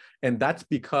work. And that's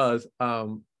because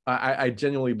I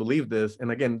genuinely believe this. And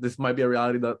again, this might be a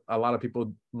reality that a lot of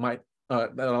people that a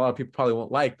lot of people probably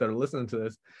won't like that are listening to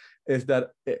this, is that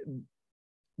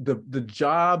the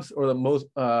jobs, or the most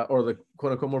or the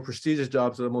quote unquote more prestigious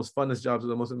jobs, or the most funnest jobs, or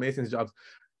the most amazing jobs,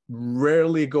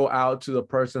 rarely go out to the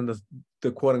person that's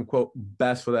the quote unquote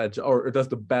best for that job, or does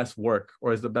the best work,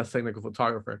 or is the best technical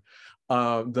photographer.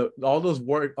 All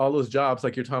those jobs,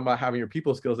 like you're talking about having your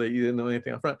people skills that you didn't know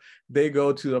anything up front, they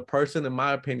go to the person, in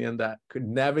my opinion, that could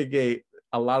navigate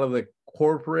a lot of the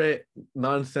corporate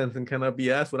nonsense and kind of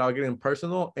BS without getting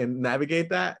personal, and navigate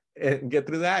that and get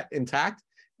through that intact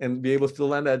and be able to still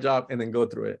land that job and then go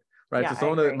through it. Right. So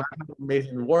someone that might have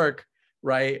amazing work,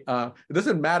 right? It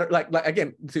doesn't matter. Like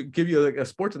again, to give you like a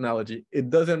sports analogy, it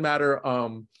doesn't matter.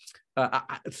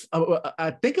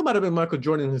 I think it might have been Michael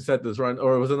Jordan who said this, right?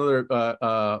 Or it was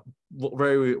another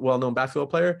very well-known basketball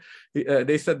player.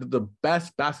 They said that the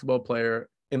best basketball player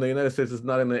in the United States is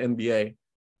not in the NBA.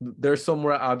 They're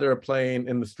somewhere out there playing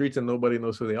in the streets and nobody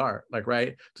knows who they are. Like,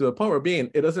 right? To the point where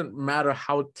it doesn't matter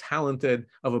how talented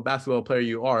of a basketball player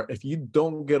you are, if you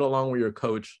don't get along with your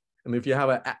coach, and if you have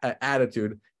an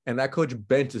attitude, and that coach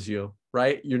benches you,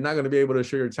 right, you're not going to be able to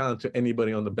show your talent to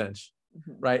anybody on the bench.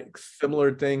 Right.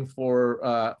 Similar thing for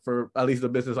at least the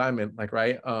business I'm in, like,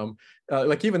 right.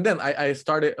 Like even then I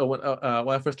started when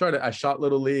I first started, I shot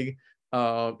Little League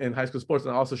in high school sports,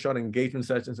 and I also shot engagement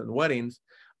sessions and weddings.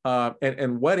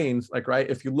 And weddings, like, right,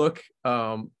 if you look,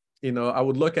 I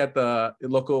would look at the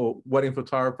local wedding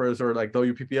photographers or like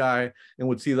WPPI and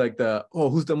would see like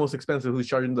who's the most expensive, who's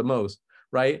charging the most,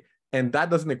 right? And that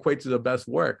doesn't equate to the best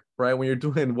work, right? When you're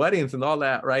doing weddings and all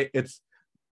that, right? It's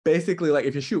basically like,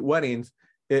 if you shoot weddings,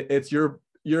 you're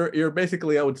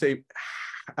basically, I would say,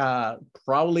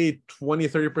 probably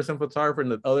 20-30% photographer,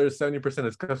 and the other 70%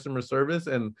 is customer service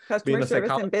and being Customer a service and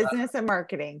psychologist. business and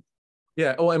marketing.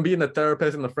 Yeah. Oh, and being a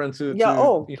therapist and a friend to Yeah.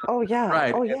 Oh, you know, oh yeah.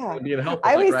 right. Oh And yeah. being a helper,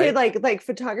 I always say right? like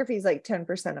photography is like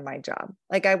 10% of my job.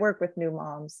 Like I work with new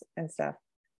moms and stuff.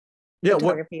 Yeah.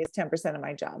 Photography is 10% of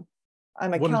my job.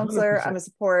 I'm a counselor, 100%. I'm a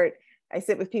support. I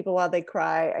sit with people while they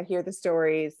cry. I hear the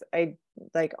stories. I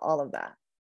like all of that.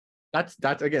 That's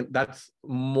again, that's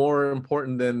more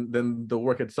important than the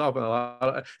work itself.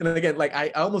 And again, like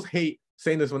I almost hate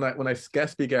saying this when I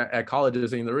guest speak at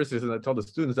colleges and universities, and I tell the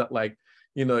students that, like,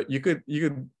 you know, you could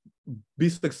be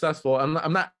successful.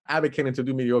 I'm not advocating to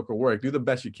do mediocre work. Do the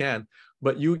best you can,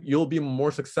 but you'll be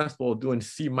more successful doing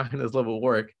C- level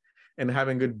work and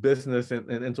having good business and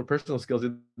interpersonal skills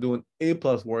than doing A+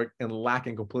 work and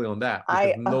lacking completely on that,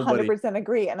 because I nobody. 100%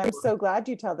 agree. And I'm so glad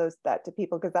you tell that to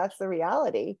people, because that's the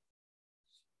reality,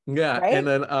 Yeah. And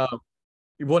right?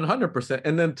 then 100%.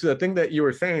 And then to the thing that you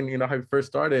were saying, you know, how you first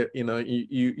started, you know,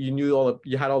 you knew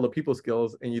you had all the people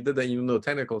skills, and you did that, you know,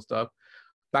 technical stuff.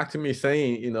 Back to me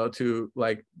saying, you know, to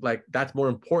like that's more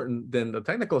important than the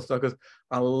technical stuff, because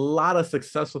a lot of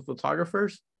successful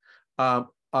photographers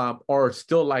are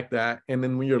still like that. And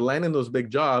then when you're landing those big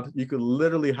jobs, you could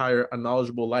literally hire a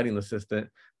knowledgeable lighting assistant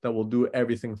that will do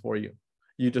everything for you.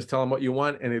 You just tell them what you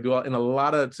want, and they do it. And a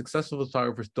lot of successful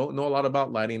photographers don't know a lot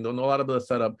about lighting, don't know a lot about the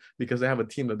setup, because they have a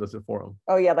team that does it for them.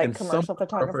 Oh yeah, like And some commercial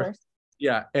photographers.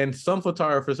 yeah, and some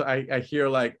photographers I hear,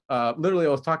 like literally I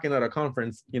was talking at a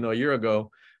conference, you know, a year ago,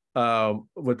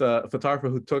 with a photographer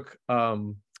who took a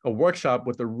workshop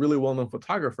with a really well-known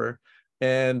photographer,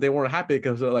 and they weren't happy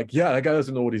because they're like, yeah, that guy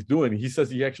doesn't know what he's doing. He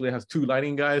says he actually has 2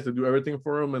 lighting guys that do everything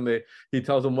for him, and he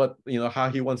tells them what, you know,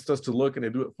 how he wants us to look, and they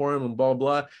do it for him, and blah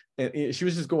blah. And she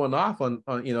was just going off on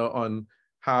you know, on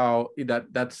how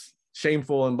that's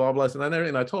shameful and blah blah.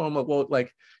 And I told him, like, well,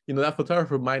 like, you know, that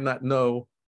photographer might not know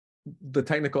the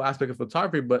technical aspect of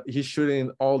photography, but he's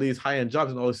shooting all these high-end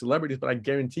jobs and all these celebrities. But I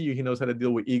guarantee you, he knows how to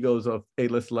deal with egos of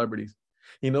A-list celebrities.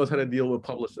 He knows how to deal with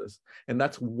publicists, and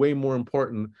that's way more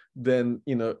important than,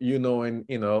 you know, knowing,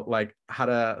 you know, like how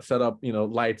to set up, you know,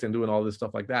 lights and doing all this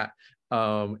stuff like that.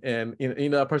 And you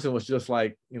know, that person was just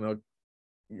like, you know,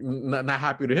 not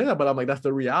happy to hear that, but I'm like, that's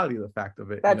the reality of the fact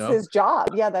of it, you That's know. his job.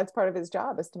 Yeah, that's part of his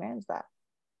job, is to manage that.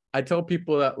 I tell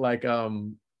people that, like,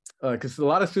 because a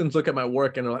lot of students look at my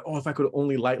work and they're like, oh, if I could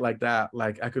only light like that,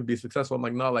 like I could be successful. I'm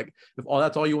like, no, like if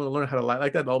that's all you want to learn, how to light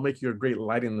like that, that'll make you a great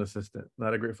lighting assistant,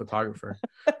 not a great photographer.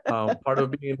 Part of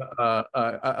being an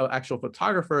actual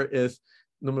photographer is,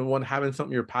 number one, having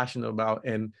something you're passionate about.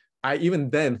 And I, even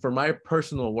then, for my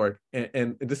personal work,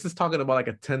 and this is talking about like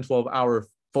a 10-12 hour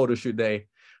photo shoot day,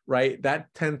 right?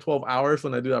 That 10-12 hours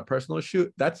when I do that personal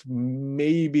shoot, that's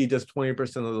maybe just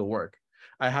 20% of the work.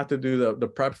 I have to do the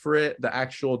prep for it, the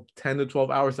actual 10 to 12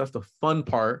 hours. That's the fun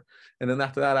part. And then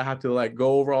after that, I have to like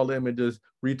go over all the images,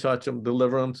 retouch them,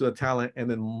 deliver them to the talent, and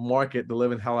then market the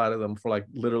living hell out of them for like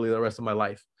literally the rest of my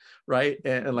life. Right.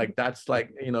 And like, that's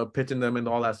like, you know, pitching them and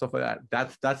all that stuff like that.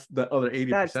 That's the other 80%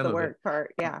 That's the of work it.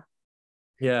 part. Yeah.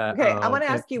 Yeah. Okay. I want to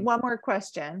ask you one more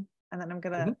question, and then I'm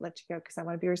going to let you go, because I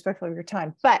want to be respectful of your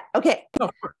time. But okay. No,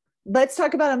 Let's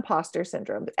talk about imposter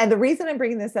syndrome. And the reason I'm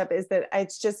bringing this up is that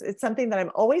it's something that I'm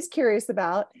always curious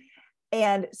about.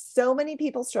 And so many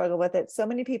people struggle with it. So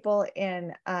many people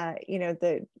in, you know,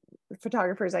 the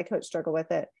photographers I coach struggle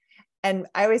with it. And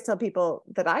I always tell people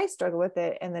that I struggle with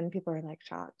it. And then people are like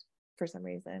shocked for some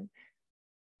reason.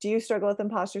 Do you struggle with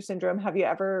imposter syndrome? Have you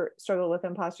ever struggled with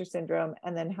imposter syndrome?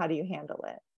 And then how do you handle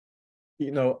it?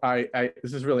 you know,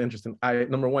 this is really interesting.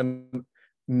 Number one,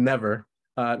 never.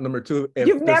 Number two,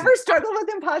 You've never struggled with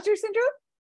imposter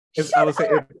syndrome? I would say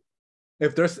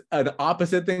if there's an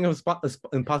opposite thing of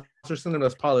imposter syndrome,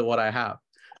 that's probably what I have.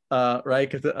 Right?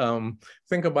 Because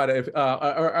think about it. If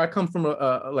I come from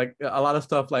like a lot of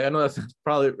stuff. Like, I know that's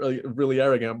probably really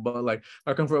arrogant, but like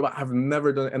I come from, I've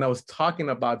never done. And I was talking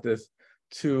about this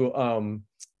to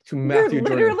Matthew You're Jordan.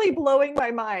 literally blowing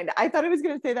my mind. I thought I was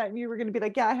going to say that, and you were going to be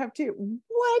like, "Yeah, I have to."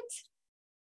 What?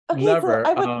 Okay, Never.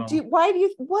 so I would do. Why do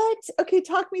you? What? Okay,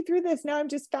 talk me through this. Now I'm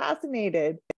just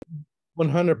fascinated.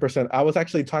 100%. I was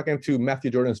actually talking to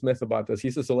Matthew Jordan Smith about this.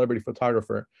 He's a celebrity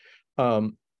photographer.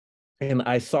 And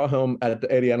I saw him at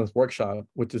the Eddie Adams workshop,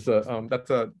 which is that's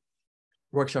a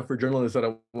workshop for journalists that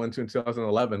I went to in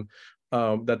 2011.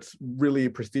 That's really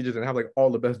prestigious and have like all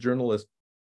the best journalists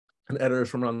and editors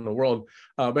from around the world.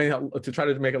 But anyhow, to try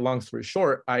to make a long story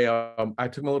short, I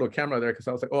took my little camera there because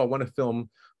I was like, oh, I want to film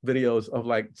videos of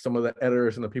like some of the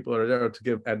editors and the people that are there to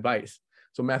give advice.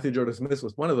 So Matthew Jordan Smith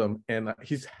was one of them, and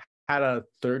he's had a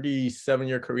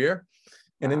 37-year career.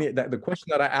 And then Wow. the question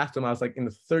that I asked him, I was like, in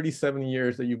the 37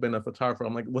 years that you've been a photographer,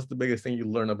 I'm like, what's the biggest thing you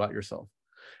learn about yourself?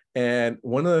 And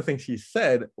one of the things he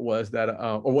said was that,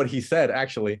 or what he said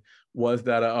actually, was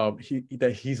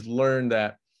that he's learned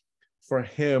that for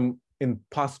him,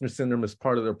 imposter syndrome is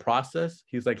part of the process.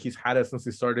 He's like, he's had it since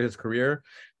he started his career.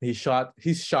 He's shot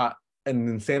an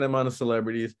insane amount of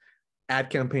celebrities, ad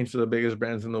campaigns for the biggest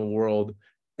brands in the world,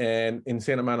 and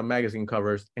insane amount of magazine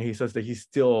covers. And he says that he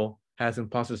still has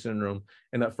imposter syndrome,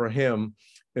 and that for him,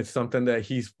 it's something that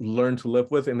he's learned to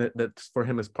live with, and that for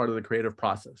him is part of the creative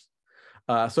process.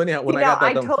 So anyhow, when I got that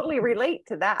I done, totally relate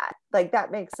to that. Like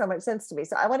that makes so much sense to me.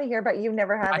 So I want to hear about you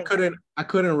never having I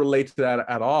couldn't relate to that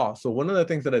at all. So one of the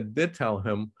things that I did tell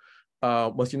him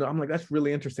was, I'm like, that's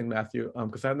really interesting, Matthew,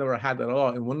 because I've never had that at all.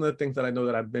 And one of the things that I know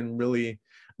that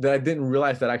that I didn't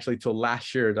realize that actually till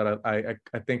last year, that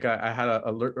I think I had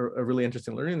a really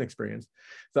interesting learning experience.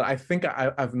 That I think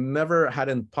I've never had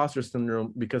imposter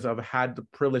syndrome because I've had the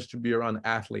privilege to be around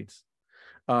athletes.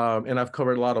 And I've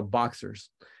covered a lot of boxers.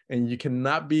 And you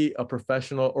cannot be a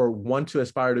professional or want to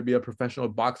aspire to be a professional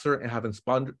boxer and have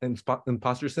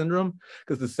imposter syndrome,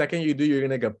 because the second you do, you're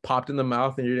going to get popped in the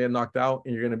mouth and you're going to get knocked out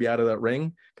and you're going to be out of that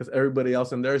ring, because everybody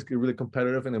else in there is really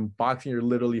competitive. And in boxing, you're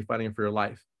literally fighting for your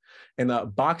life. And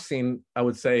boxing, I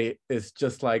would say, is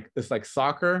just like, it's like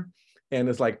soccer and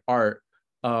it's like art.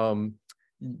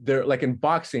 There, like in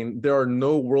boxing, there are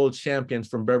no world champions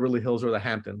from Beverly Hills or the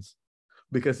Hamptons,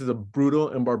 because it's a brutal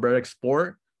and barbaric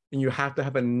sport. And you have to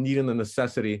have a need and a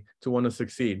necessity to want to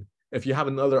succeed. If you have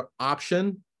another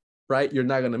option, right, you're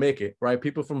not going to make it, right?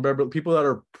 People that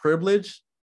are privileged,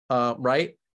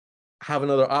 right, have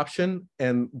another option,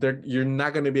 and you're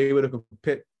not going to be able to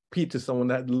compete to someone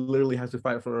that literally has to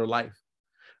fight for their life.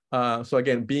 So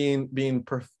again,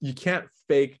 you can't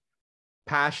fake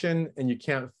passion, and you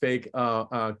can't fake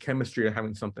chemistry or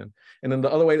having something. And then the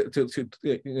other way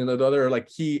the other like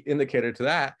key indicator to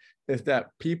that is that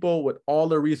people with all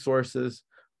the resources,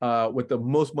 with the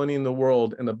most money in the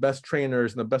world and the best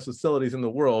trainers and the best facilities in the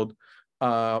world,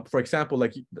 for example,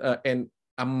 like, and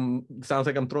sounds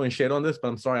like I'm throwing shade on this, but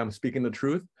I'm sorry, I'm speaking the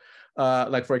truth.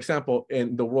 Like for example,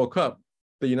 in the World Cup,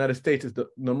 the United States is the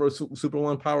number of super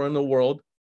one power in the world,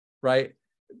 right?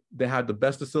 They have the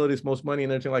best facilities, most money,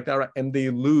 and everything like that, right? And they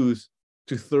lose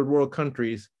to third world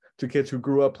countries, to kids who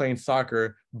grew up playing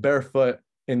soccer barefoot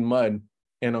in mud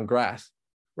and on grass,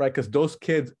 right? Because those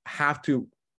kids have to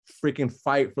freaking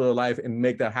fight for their life and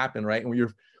make that happen, right? And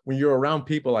when you're around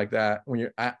people like that,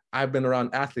 I've been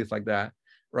around athletes like that,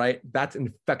 right? That's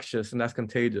infectious and that's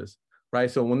contagious, right?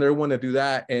 So when they want to do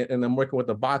that, and I'm working with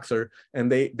a boxer,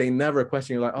 and they never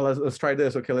question you, like, oh, let's try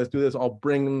this, okay, let's do this. I'll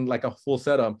bring like a full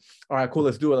setup. All right, cool,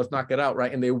 let's do it, let's knock it out,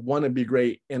 right? And they want to be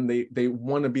great, and they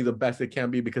want to be the best they can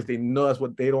be, because they know that's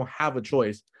what, they don't have a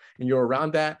choice. And you're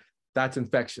around that, that's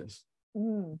infectious.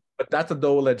 But that's a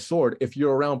double-edged sword. If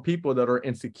you're around people that are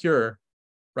insecure,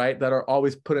 right, that are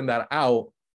always putting that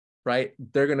out, right,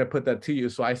 they're going to put that to you.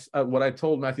 So what I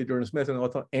told Matthew Jordan Smith, and I'll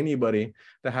tell anybody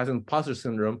that has imposter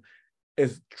syndrome,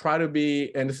 is try to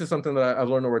be, and this is something that I've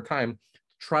learned over time,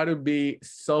 try to be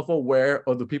self-aware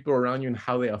of the people around you and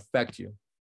how they affect you.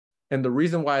 And the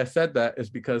reason why I said that is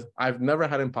because I've never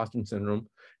had imposter syndrome.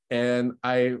 And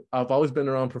I've always been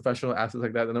around professional athletes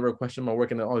like that. They never question my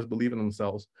work, and they always believe in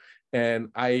themselves. And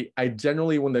I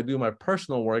generally, when I do my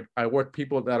personal work, I work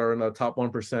people that are in the top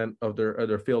 1% of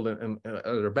their field and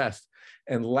their best.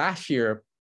 And last year,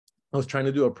 I was trying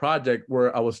to do a project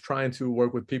where I was trying to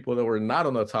work with people that were not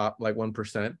on the top, like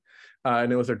 1%.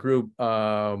 And it was a group,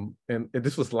 and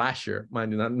this was last year,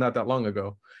 mind you, not that long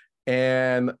ago.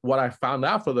 And what I found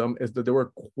out for them is that they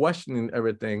were questioning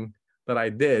everything that I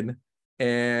did.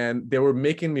 And they were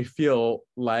making me feel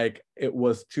like it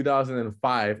was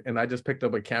 2005 and I just picked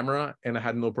up a camera and I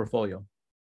had no portfolio,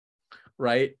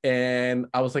 right? And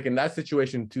I was like, in that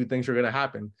situation, two things are going to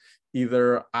happen.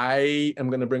 Either I am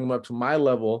going to bring them up to my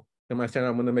level and my standard,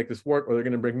 I'm going to make this work, or they're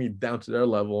going to bring me down to their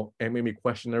level and make me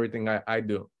question everything I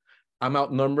do. I'm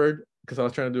outnumbered because I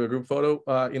was trying to do a group photo,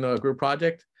 a group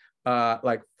project,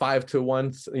 like 5 to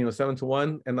 1, 7 to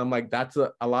 1. And I'm like, that's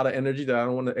a lot of energy that I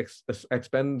don't want to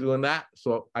expend doing that.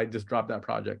 So I just dropped that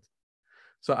project.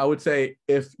 So I would say,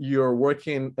 if you're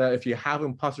working, if you have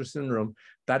imposter syndrome,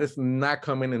 that is not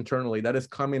coming internally. That is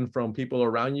coming from people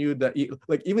around you, that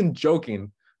like even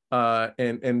joking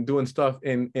and doing stuff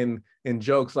in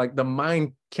jokes, like the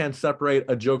mind can't separate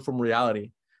a joke from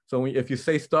reality. So if you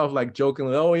say stuff like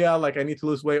jokingly, oh yeah, like I need to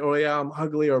lose weight, or yeah, I'm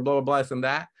ugly, or blah, blah, blah, this and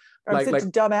that. I'm such a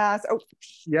dumbass. Oh.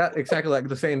 Yeah, exactly. Like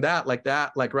the saying that, like,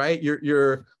 right.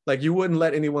 You're like, you wouldn't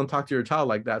let anyone talk to your child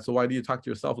like that. So why do you talk to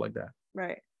yourself like that?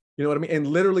 Right. You know what I mean? And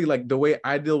literally, like the way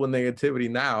I deal with negativity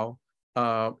now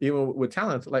even with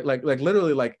talents, like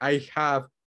literally, like I have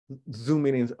Zoom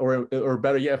meetings, or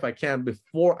better yet, if I can,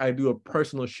 before I do a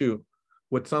personal shoot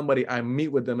with somebody, I meet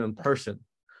with them in person,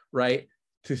 right?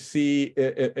 To see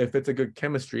if it's a good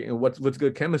chemistry. And what's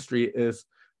good chemistry is,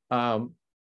 for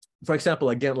example,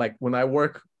 again, like when I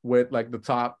work with like the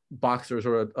top boxers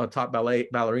or a top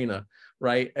ballerina,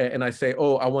 right? And I say,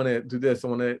 oh, I want to do this, I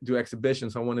want to do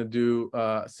exhibitions, I want to do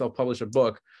self-publish a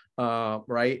book,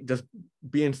 right? Just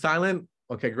being silent.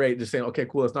 Okay, great. Just saying, okay,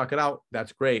 cool, let's knock it out.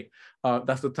 That's great.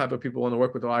 That's the type of people I want to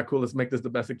work with. All right, cool, let's make this the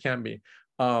best it can be.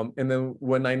 And then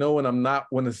when I know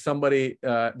when it's somebody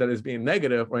that is being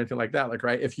negative or anything like that, like,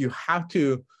 right, if you have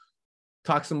to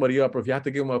talk somebody up, or if you have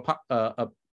to give them a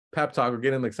pep talk or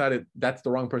get them excited, that's the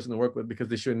wrong person to work with, because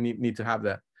they shouldn't need to have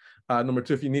that. Number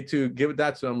two, if you need to give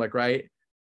that to them, like, right,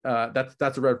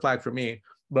 that's a red flag for me.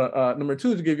 But number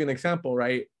two, to give you an example,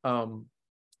 right,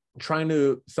 trying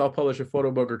to self-publish a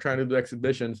photo book or trying to do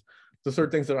exhibitions, those are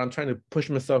things that I'm trying to push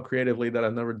myself creatively that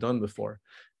I've never done before.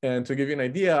 And to give you an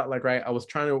idea, like, right, I was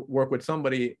trying to work with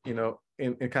somebody, you know,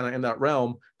 in kind of in that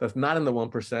realm that's not in the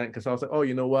 1%, because I was like, oh,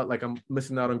 you know what, like I'm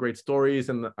missing out on great stories,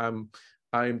 and I'm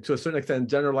to a certain extent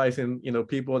generalizing, you know,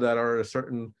 people that are a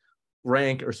certain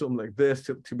rank or something like this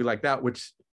to be like that,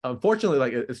 which unfortunately,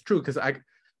 like, it's true, because I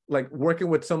like working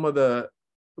with some of the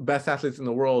best athletes in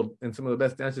the world and some of the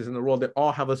best dancers in the world, they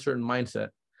all have a certain mindset.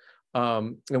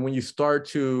 And when you start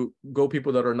to go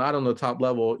people that are not on the top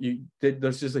level,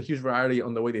 there's just a huge variety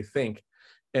on the way they think.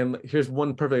 And here's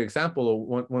one perfect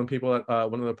example of one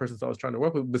of the persons I was trying to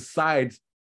work with, besides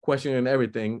questioning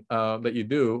everything that you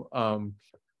do.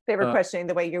 They were questioning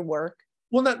the way you work.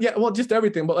 Well, not yeah, well, just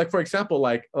everything. But like, for example,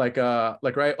 like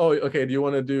right, oh, okay, do you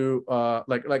want to do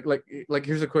like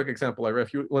here's a quick example. Like,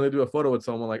 if you want to do a photo with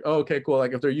someone, like, oh, okay, cool.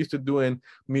 Like, if they're used to doing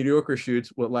mediocre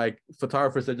shoots with like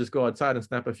photographers that just go outside and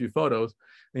snap a few photos,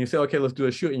 and you say, okay, let's do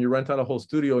a shoot, and you rent out a whole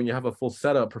studio and you have a full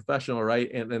setup, professional,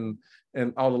 right, and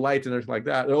all the lights and everything like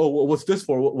that. Oh, what's this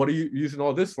for? What are you using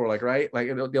all this for? Like, right, like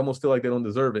they almost feel like they don't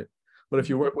deserve it. But if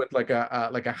you work with like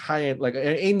a high end, like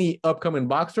any upcoming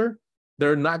boxer,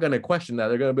 they're not going to question that.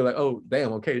 They're going to be like, oh,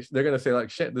 damn, okay. They're going to say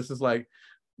like, shit, this is like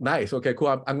nice. Okay, cool.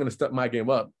 I'm going to step my game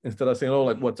up, instead of saying, oh,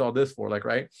 like, what's all this for? Like,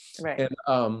 right. Right.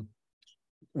 And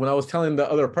when I was telling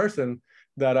the other person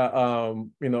that,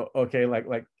 you know, okay,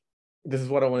 like this is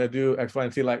what I want to do, X, Y,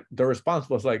 and Z, like the response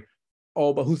was like,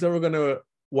 oh, but who's ever going to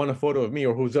want a photo of me,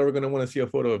 or who's ever going to want to see a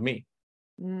photo of me?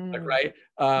 Like, right.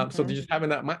 So they're just having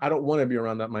that, I don't want to be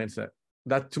around that mindset.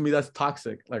 That, to me, that's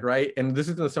toxic, like, right? And this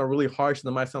is gonna sound really harsh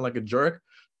and it might sound like a jerk,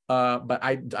 but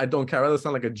I don't care. I'd rather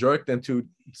sound like a jerk than to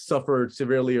suffer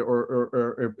severely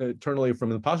or eternally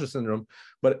from imposter syndrome.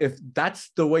 But if that's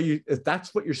the way if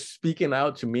that's what you're speaking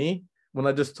out to me, when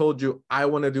I just told you I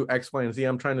want to do X, Y, and Z,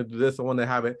 I'm trying to do this, I want to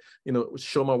have it, you know,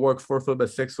 show my work 4 foot by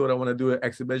 6 foot, I want to do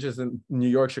exhibitions in New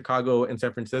York, Chicago, and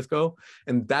San Francisco,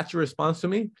 and that's your response to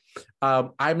me,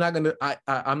 I'm not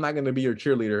gonna be your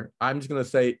cheerleader. I'm just gonna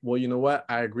say, well, you know what,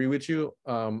 I agree with you,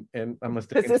 and I'm gonna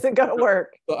this isn't gonna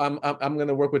work. So I'm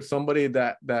gonna work with somebody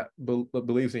that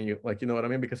believes in you, like, you know what I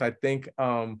mean? Because I think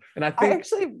and I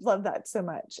actually love that so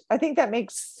much. I think that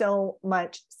makes so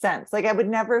much sense. Like, I would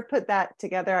never have put that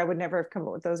together. I would never have come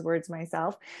up with those words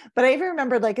myself. But I even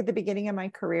remember, like, at the beginning of my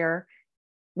career,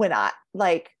 when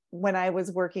I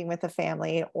was working with a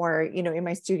family, or, you know, in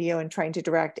my studio and trying to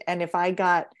direct, and if I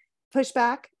got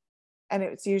pushback, and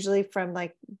it was usually from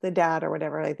like the dad or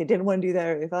whatever, like they didn't want to do that,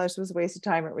 or they thought this was a waste of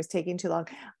time, or it was taking too long,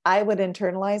 I would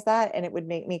internalize that, and it would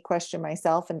make me question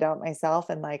myself and doubt myself,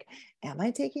 and like, am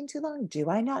I taking too long? Do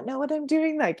I not know what I'm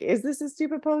doing? Like, is this a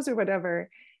stupid pose or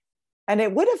whatever? And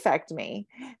it would affect me.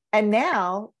 And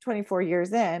now, 24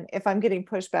 years in, if I'm getting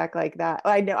pushback like that,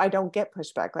 I know I don't get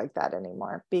pushback like that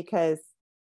anymore, because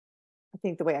I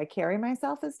think the way I carry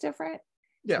myself is different.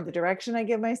 Yeah. The direction I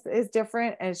give myself is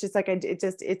different. And it's just like,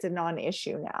 it's a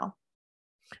non-issue now.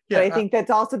 Yeah, but I think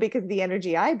that's also because of the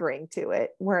energy I bring to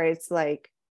it, where it's like,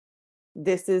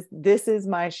 this is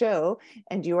my show,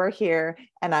 and you are here,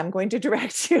 and I'm going to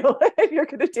direct you, and you're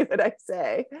going to do what I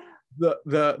say.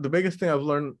 The biggest thing I've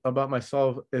learned about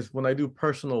myself is when I do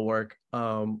personal work,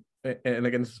 and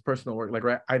again, this is personal work, like,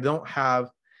 right, I don't have,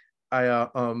 I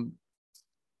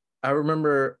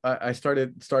remember I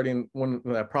starting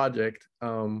that project,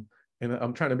 and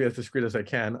I'm trying to be as discreet as I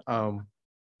can,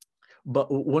 but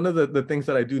one of the things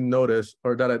that I do notice,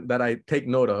 or that I take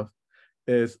note of,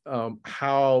 is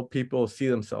how people see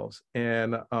themselves.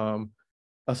 And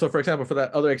so, for example, for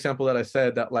that other example that I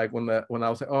said, that like when I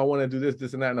was like, oh, I want to do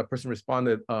this and that, and a person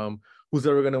responded, who's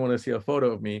ever going to want to see a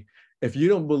photo of me? if you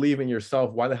don't believe in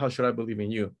yourself, why the hell should I believe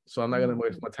in you? So I'm not going to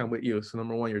waste my time with you. So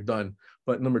number one, you're done.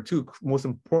 But number two, most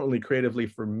importantly, creatively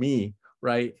for me,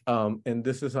 right? And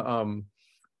this is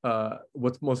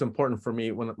what's most important for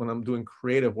me when I'm doing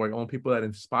creative work. I want people that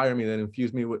inspire me, that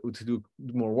infuse me to do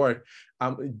more work.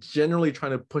 I'm generally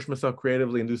trying to push myself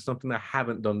creatively and do something that I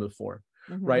haven't done before,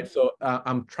 right? So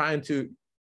I'm trying to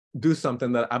do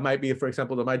something that I might be, for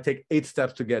example, that might take 8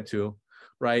 steps to get to,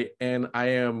 right? And I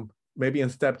am maybe in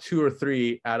step 2 or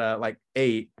 3 out of like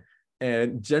 8.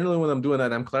 And generally when I'm doing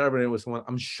that, I'm collaborating with someone,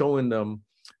 I'm showing them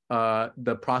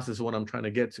the process of what I'm trying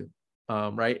to get to.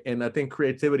 Right. And I think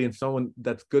creativity and someone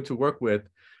that's good to work with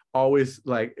always,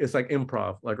 like, it's like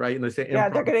improv, like, right. And they say, yeah,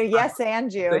 improv, they're gonna yes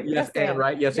and you, yes and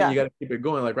right, yes, yeah. and you got to keep it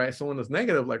going, like, right. Someone that's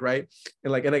negative, like, right,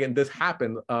 and like, and again, this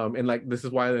happened, and like, this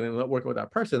is why I ended up working with that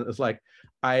person. It's like,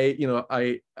 I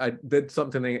did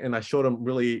something and I showed them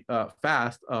really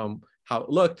fast how it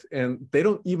looked, and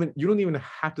you don't even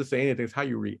have to say anything. It's how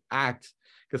you react,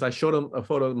 because I showed them a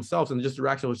photo of themselves, and just the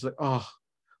reaction was just like, oh,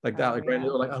 like that, like, right,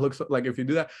 like, I look so, like, if you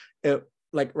do that,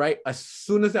 like, right, as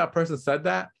soon as that person said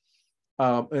that,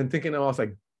 and thinking, I was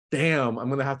like, damn, I'm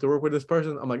gonna have to work with this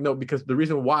person. I'm like, no, because the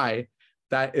reason why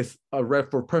that is a red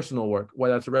for personal work, why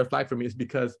that's a red flag for me, is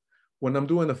because when I'm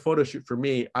doing a photo shoot for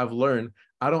me, I've learned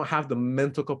I don't have the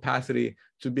mental capacity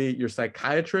to be your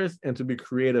psychiatrist and to be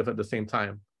creative at the same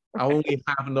time. I only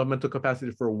have enough mental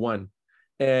capacity for one.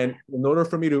 And in order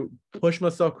for me to push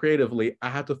myself creatively, I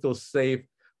have to feel safe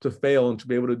to fail and to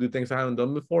be able to do things I haven't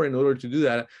done before. In order to do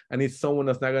that, I need someone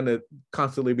that's not going to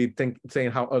constantly be saying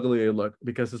how ugly they look,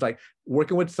 because it's like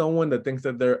working with someone that thinks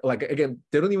that they're like, again,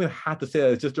 they don't even have to say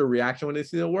that, it's just a reaction when they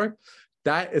see the work.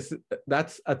 That's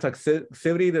a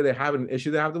toxicity that they have, an issue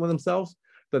they have with themselves,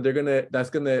 that's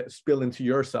gonna spill into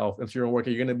yourself, into your own work,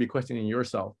 and you're gonna be questioning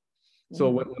yourself. So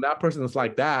when that person is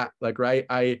like that, like, right,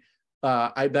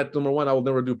 that number one, I will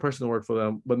never do personal work for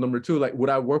them. But number two, like, would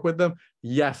I work with them?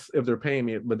 Yes, if they're paying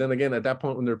me. But then again, at that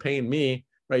point, when they're paying me,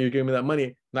 right, you're giving me that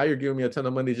money. Now you're giving me a ton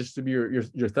of money just to be your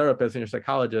therapist and your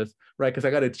psychologist, right? Because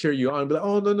I got to cheer you on and be like,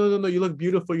 oh, no, you look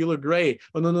beautiful, you look great.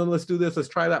 Oh, no, let's do this, let's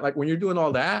try that. Like, when you're doing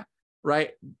all that,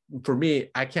 right? For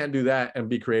me, I can't do that and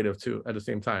be creative too at the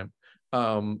same time.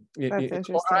 That's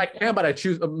interesting. Or I can, but I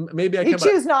choose. Maybe I you can.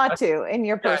 choose not to in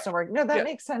your personal work. No, that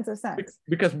makes tons of sense.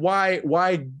 Because why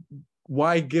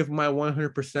give my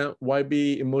 100%? Why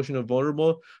be emotional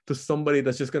vulnerable to somebody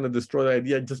that's just going to destroy the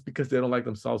idea just because they don't like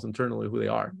themselves internally, who they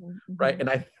are, right? And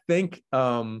I think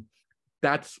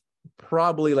that's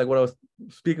probably like what I was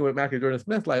speaking with Matthew Jordan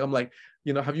Smith. Like, I'm like,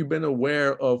 have you been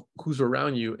aware of who's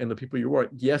around you and the people you work?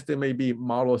 Yes, they may be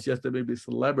models. Yes, they may be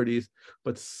celebrities,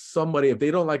 but somebody, if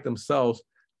they don't like themselves,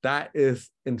 that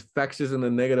is infectious in a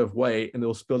negative way, and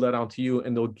they'll spill that onto you,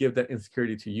 and they'll give that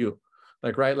insecurity to you.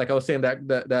 Like, right, like I was saying, that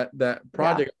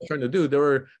project I was trying to do, they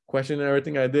were questioning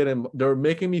everything I did, and they were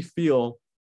making me feel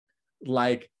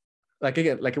like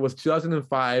again, like it was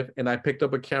 2005, and I picked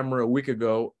up a camera a week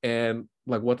ago, and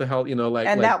like, what the hell,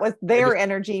 and that was their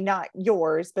energy, not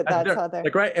yours, but that's how they're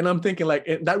like, right. And I'm thinking, like,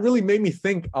 that really made me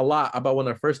think a lot about when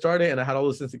I first started, and I had all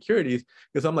those insecurities,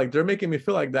 because I'm like, they're making me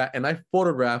feel like that, and I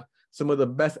photographed some of the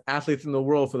best athletes in the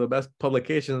world for the best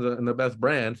publications and the best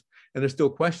brands, and they're still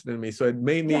questioning me. So it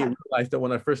made me realize that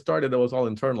when I first started, that was all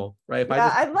internal, right?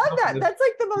 I love that. That's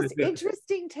like the most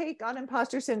interesting take on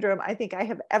imposter syndrome I think I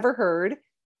have ever heard,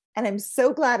 and I'm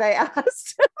so glad I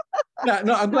asked. Yeah,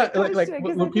 no, I'm glad. Like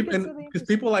when people, because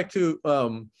people like to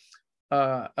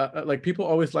like, people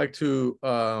always like to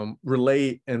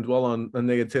relate and dwell on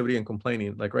negativity and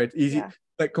complaining, like, right, it's easy.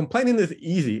 Like, complaining is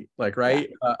easy, like, right,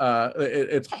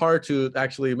 it's hard to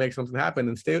actually make something happen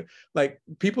and stay. Like,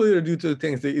 people either do two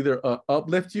things: they either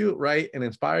uplift you, right, and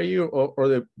inspire you,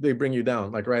 or they bring you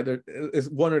down, like, right, it's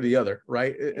one or the other,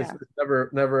 right. It's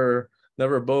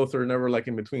never both, or never like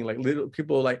in between. Like, little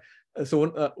people, like,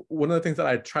 so one of the things that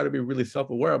I try to be really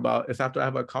self-aware about is, after I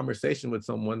have a conversation with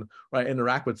someone, right,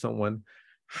 interact with someone,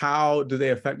 how do they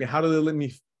affect me? How do they let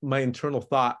me, my internal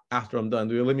thought after I'm done?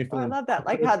 Do they leave me feeling? I love that,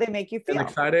 like how they make you feel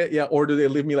excited, or do they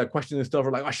leave me like questioning stuff,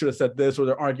 or like, I should have said this, or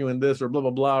they're arguing this, or blah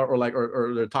blah blah, or like,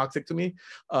 or they're toxic to me,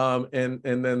 and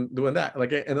then doing that,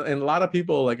 like, and a lot of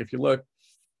people, like, if you look,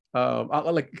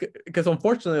 like, because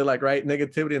unfortunately, like, right,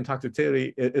 negativity and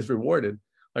toxicity is rewarded.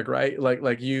 Like, right,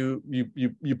 like you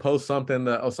post something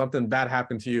that, something bad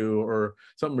happened to you, or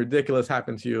something ridiculous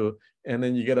happened to you, and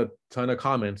then you get a ton of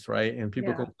comments, right, and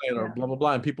people complain, or blah blah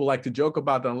blah, and people like to joke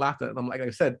about that and laugh at it. And I'm like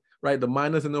I said, right, the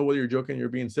mind doesn't know whether you're joking or you're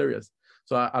being serious.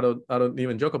 So I don't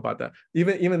even joke about that.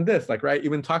 Even this, like, right,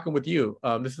 even talking with you,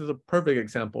 this is a perfect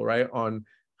example, right, on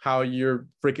how you're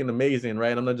freaking amazing,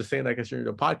 right. And I'm not just saying that because you're in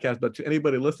a podcast, but to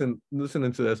anybody listening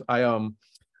to this,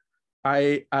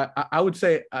 I would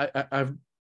say I've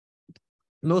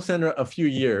known Sandra a few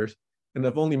years, and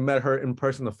I've only met her in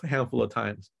person a handful of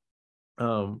times.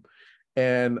 Um,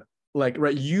 and like,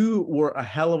 right, you were a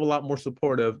hell of a lot more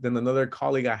supportive than another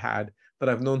colleague I had that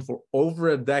I've known for over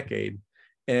a decade.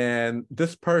 And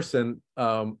this person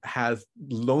has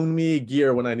loaned me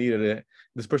gear when I needed it.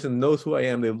 This person knows who I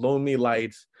am. They've loaned me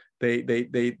lights.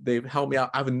 They've helped me out.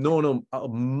 I've known them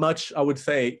much, I would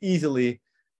say, easily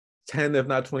 10, if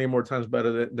not 20 more times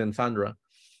better than Sandra.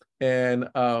 And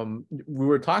we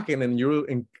were talking, and you were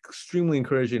extremely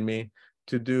encouraging me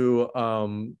to do,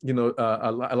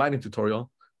 a lighting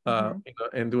tutorial,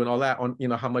 and doing all that on,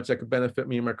 how much that could benefit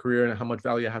me in my career and how much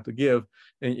value I have to give.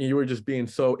 And you were just being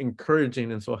so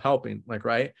encouraging and so helping, like,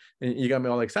 right. And you got me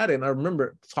all excited. And I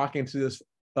remember talking to this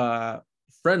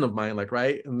friend of mine, like,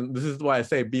 right. And this is why I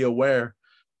say, be aware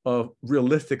of,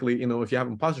 realistically, if you have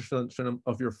imposter syndrome,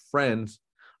 of your friends,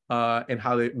 and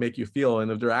how they make you feel,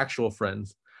 and if they're actual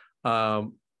friends.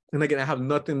 And again, I have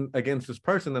nothing against this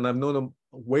person, and I've known them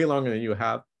way longer than you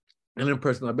have. And in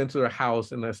person, I've been to their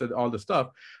house and I said all this stuff.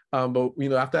 But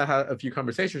after I had a few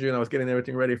conversations with you and I was getting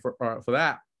everything ready for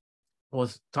that, I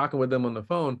was talking with them on the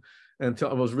phone until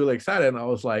I was really excited. And I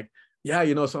was like, yeah,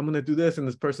 so I'm gonna do this, and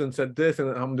this person said this, and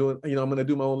I'm doing, I'm gonna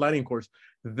do my own lighting course.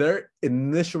 Their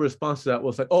initial response to that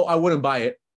was like, oh, I wouldn't buy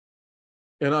it.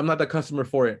 I'm not the customer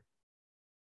for it.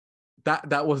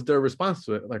 That was their response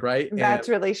to it, like, right. That's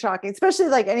really shocking, especially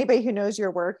like anybody who knows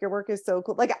your work is so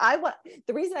cool. Like,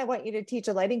 the reason I want you to teach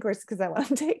a lighting course is because I want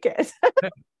to take it.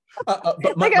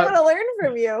 But like, I want to learn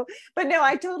from you. But no,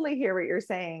 I totally hear what you're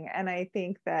saying, and I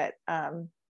think that and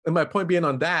my point being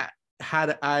on that,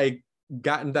 had I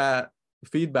gotten that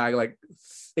feedback like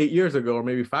 8 years ago or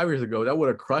maybe 5 years ago, that would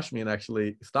have crushed me and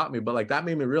actually stopped me. But like, that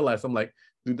made me realize, I'm like,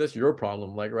 dude, that's your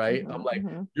problem, like, right. I'm like,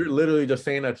 you're literally just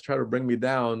saying that to try to bring me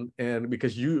down, and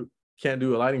because you can't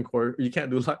do a lighting course, you can't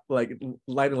do like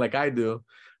lighting like I do,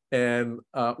 and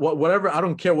whatever, I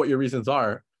don't care what your reasons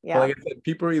are. Yeah. But like I said,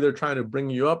 people are either trying to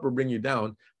bring you up or bring you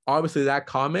down. Obviously, that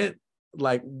comment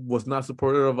like was not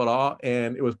supportive at all,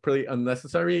 and it was pretty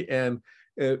unnecessary. And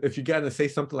if you got to say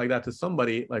something like that to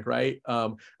somebody, like, right,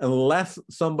 unless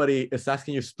somebody is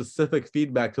asking you specific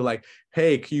feedback to, like,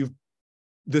 hey,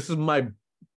 this is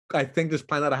I think this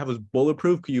plan that I have is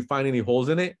bulletproof. Can you find any holes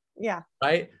in it? Yeah.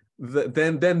 Right.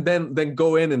 Then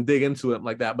go in and dig into it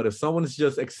like that. But if someone's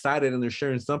just excited and they're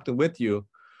sharing something with you,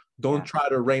 don't try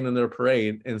to rain on their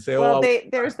parade and say, well,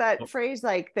 there's that phrase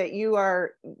like that you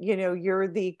are, you're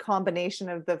the combination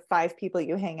of the 5 people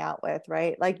you hang out with,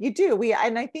 right? Like, you do.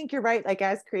 And I think you're right. Like,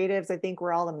 as creatives, I think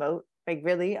we're all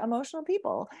really emotional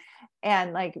people,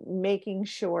 and like making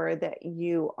sure that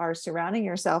you are surrounding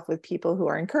yourself with people who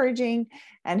are encouraging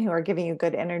and who are giving you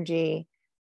good energy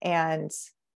and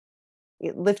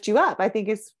lift you up. I think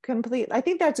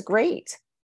that's great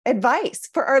advice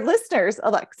for our listeners,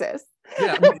 Alexis.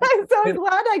 Yeah, I'm so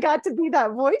glad I got to be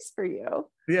that voice for you.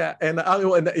 Yeah, and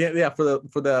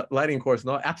for the lighting course,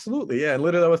 no, absolutely, yeah. And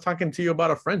literally, I was talking to you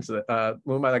about a friend today,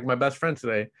 my best friend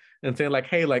today, and saying like,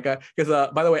 hey, like,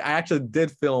 because by the way, I actually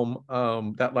did film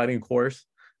that lighting course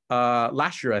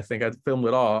last year. I think I filmed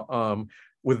it all.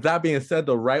 With that being said,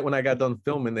 though, right when I got done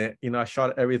filming it, I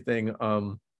shot everything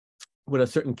with a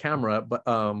certain camera, but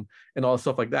and all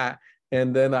stuff like that.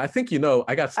 And then I think, I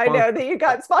got sponsored. I know that you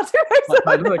got sponsored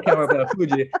by another camera by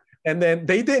Fuji. And then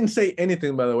they didn't say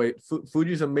anything, by the way.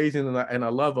 Fuji's amazing, and I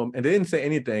love them. And they didn't say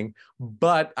anything.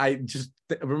 But I just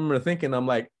remember thinking, I'm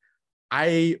like,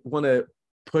 I want to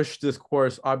push this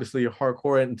course, obviously,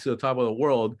 hardcore into the top of the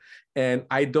world. And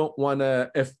I don't want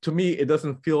to, to me, it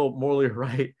doesn't feel morally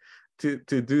right to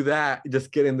do that,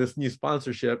 just getting this new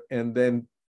sponsorship and then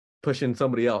pushing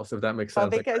somebody else, if that makes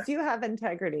sense. Well, because you have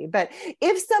integrity. But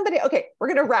if somebody, okay, we're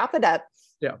going to wrap it up.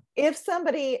 Yeah. If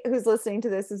somebody who's listening to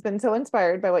this has been so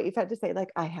inspired by what you've had to say,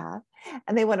 like I have,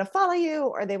 and they want to follow you,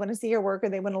 or they want to see your work, or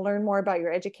they want to learn more about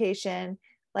your education,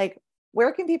 like,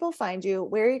 where can people find you?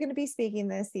 Where are you going to be speaking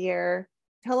this year?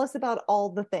 Tell us about all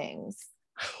the things.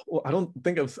 Well, I don't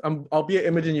think I'll be at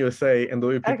Imaging USA and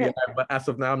WPPI, okay. But as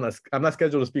of now, I'm not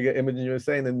scheduled to speak at Imaging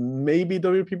USA, and then maybe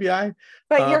WPPI.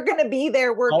 But you're going to be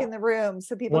there, work in the room,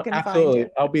 so people can find you.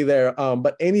 I'll be there.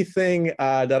 But anything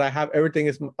that I have, everything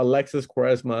is Alexis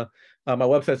Quaresma. My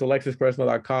website is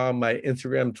alexisquaresma.com. My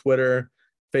Instagram, Twitter,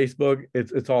 Facebook,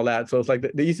 it's all that. So it's like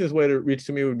the easiest way to reach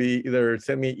to me would be either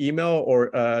send me an email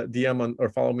or DM on or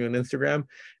follow me on Instagram.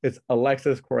 It's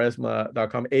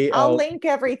alexisquaresma.com. I'll link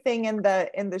everything in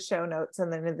the show notes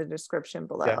and then in the description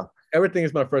below. Yeah. Everything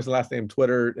is my first and last name: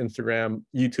 Twitter, Instagram,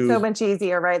 YouTube. So much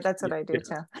easier, right? That's what I do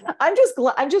too.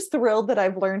 I'm just thrilled that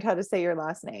I've learned how to say your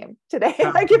last name today.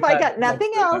 Like if I got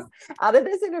nothing else out of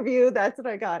this interview, that's what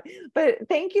I got. But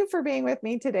thank you for being with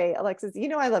me today, Alexis. You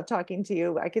know, I love talking to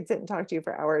you. I could sit and talk to you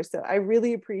for hours. So I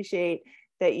really appreciate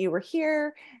that you were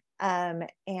here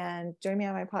and join me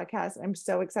on my podcast. I'm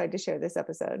so excited to share this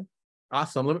episode.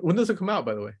 Awesome. When does it come out,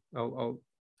 by the way? I'll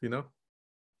you know,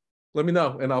 let me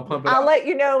know and I'll pump it I'll out. let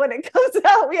you know when it comes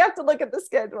out. We have to look at the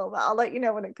schedule, but I'll let you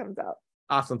know when it comes out.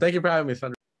 Awesome. Thank you for having me,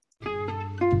 Sandra.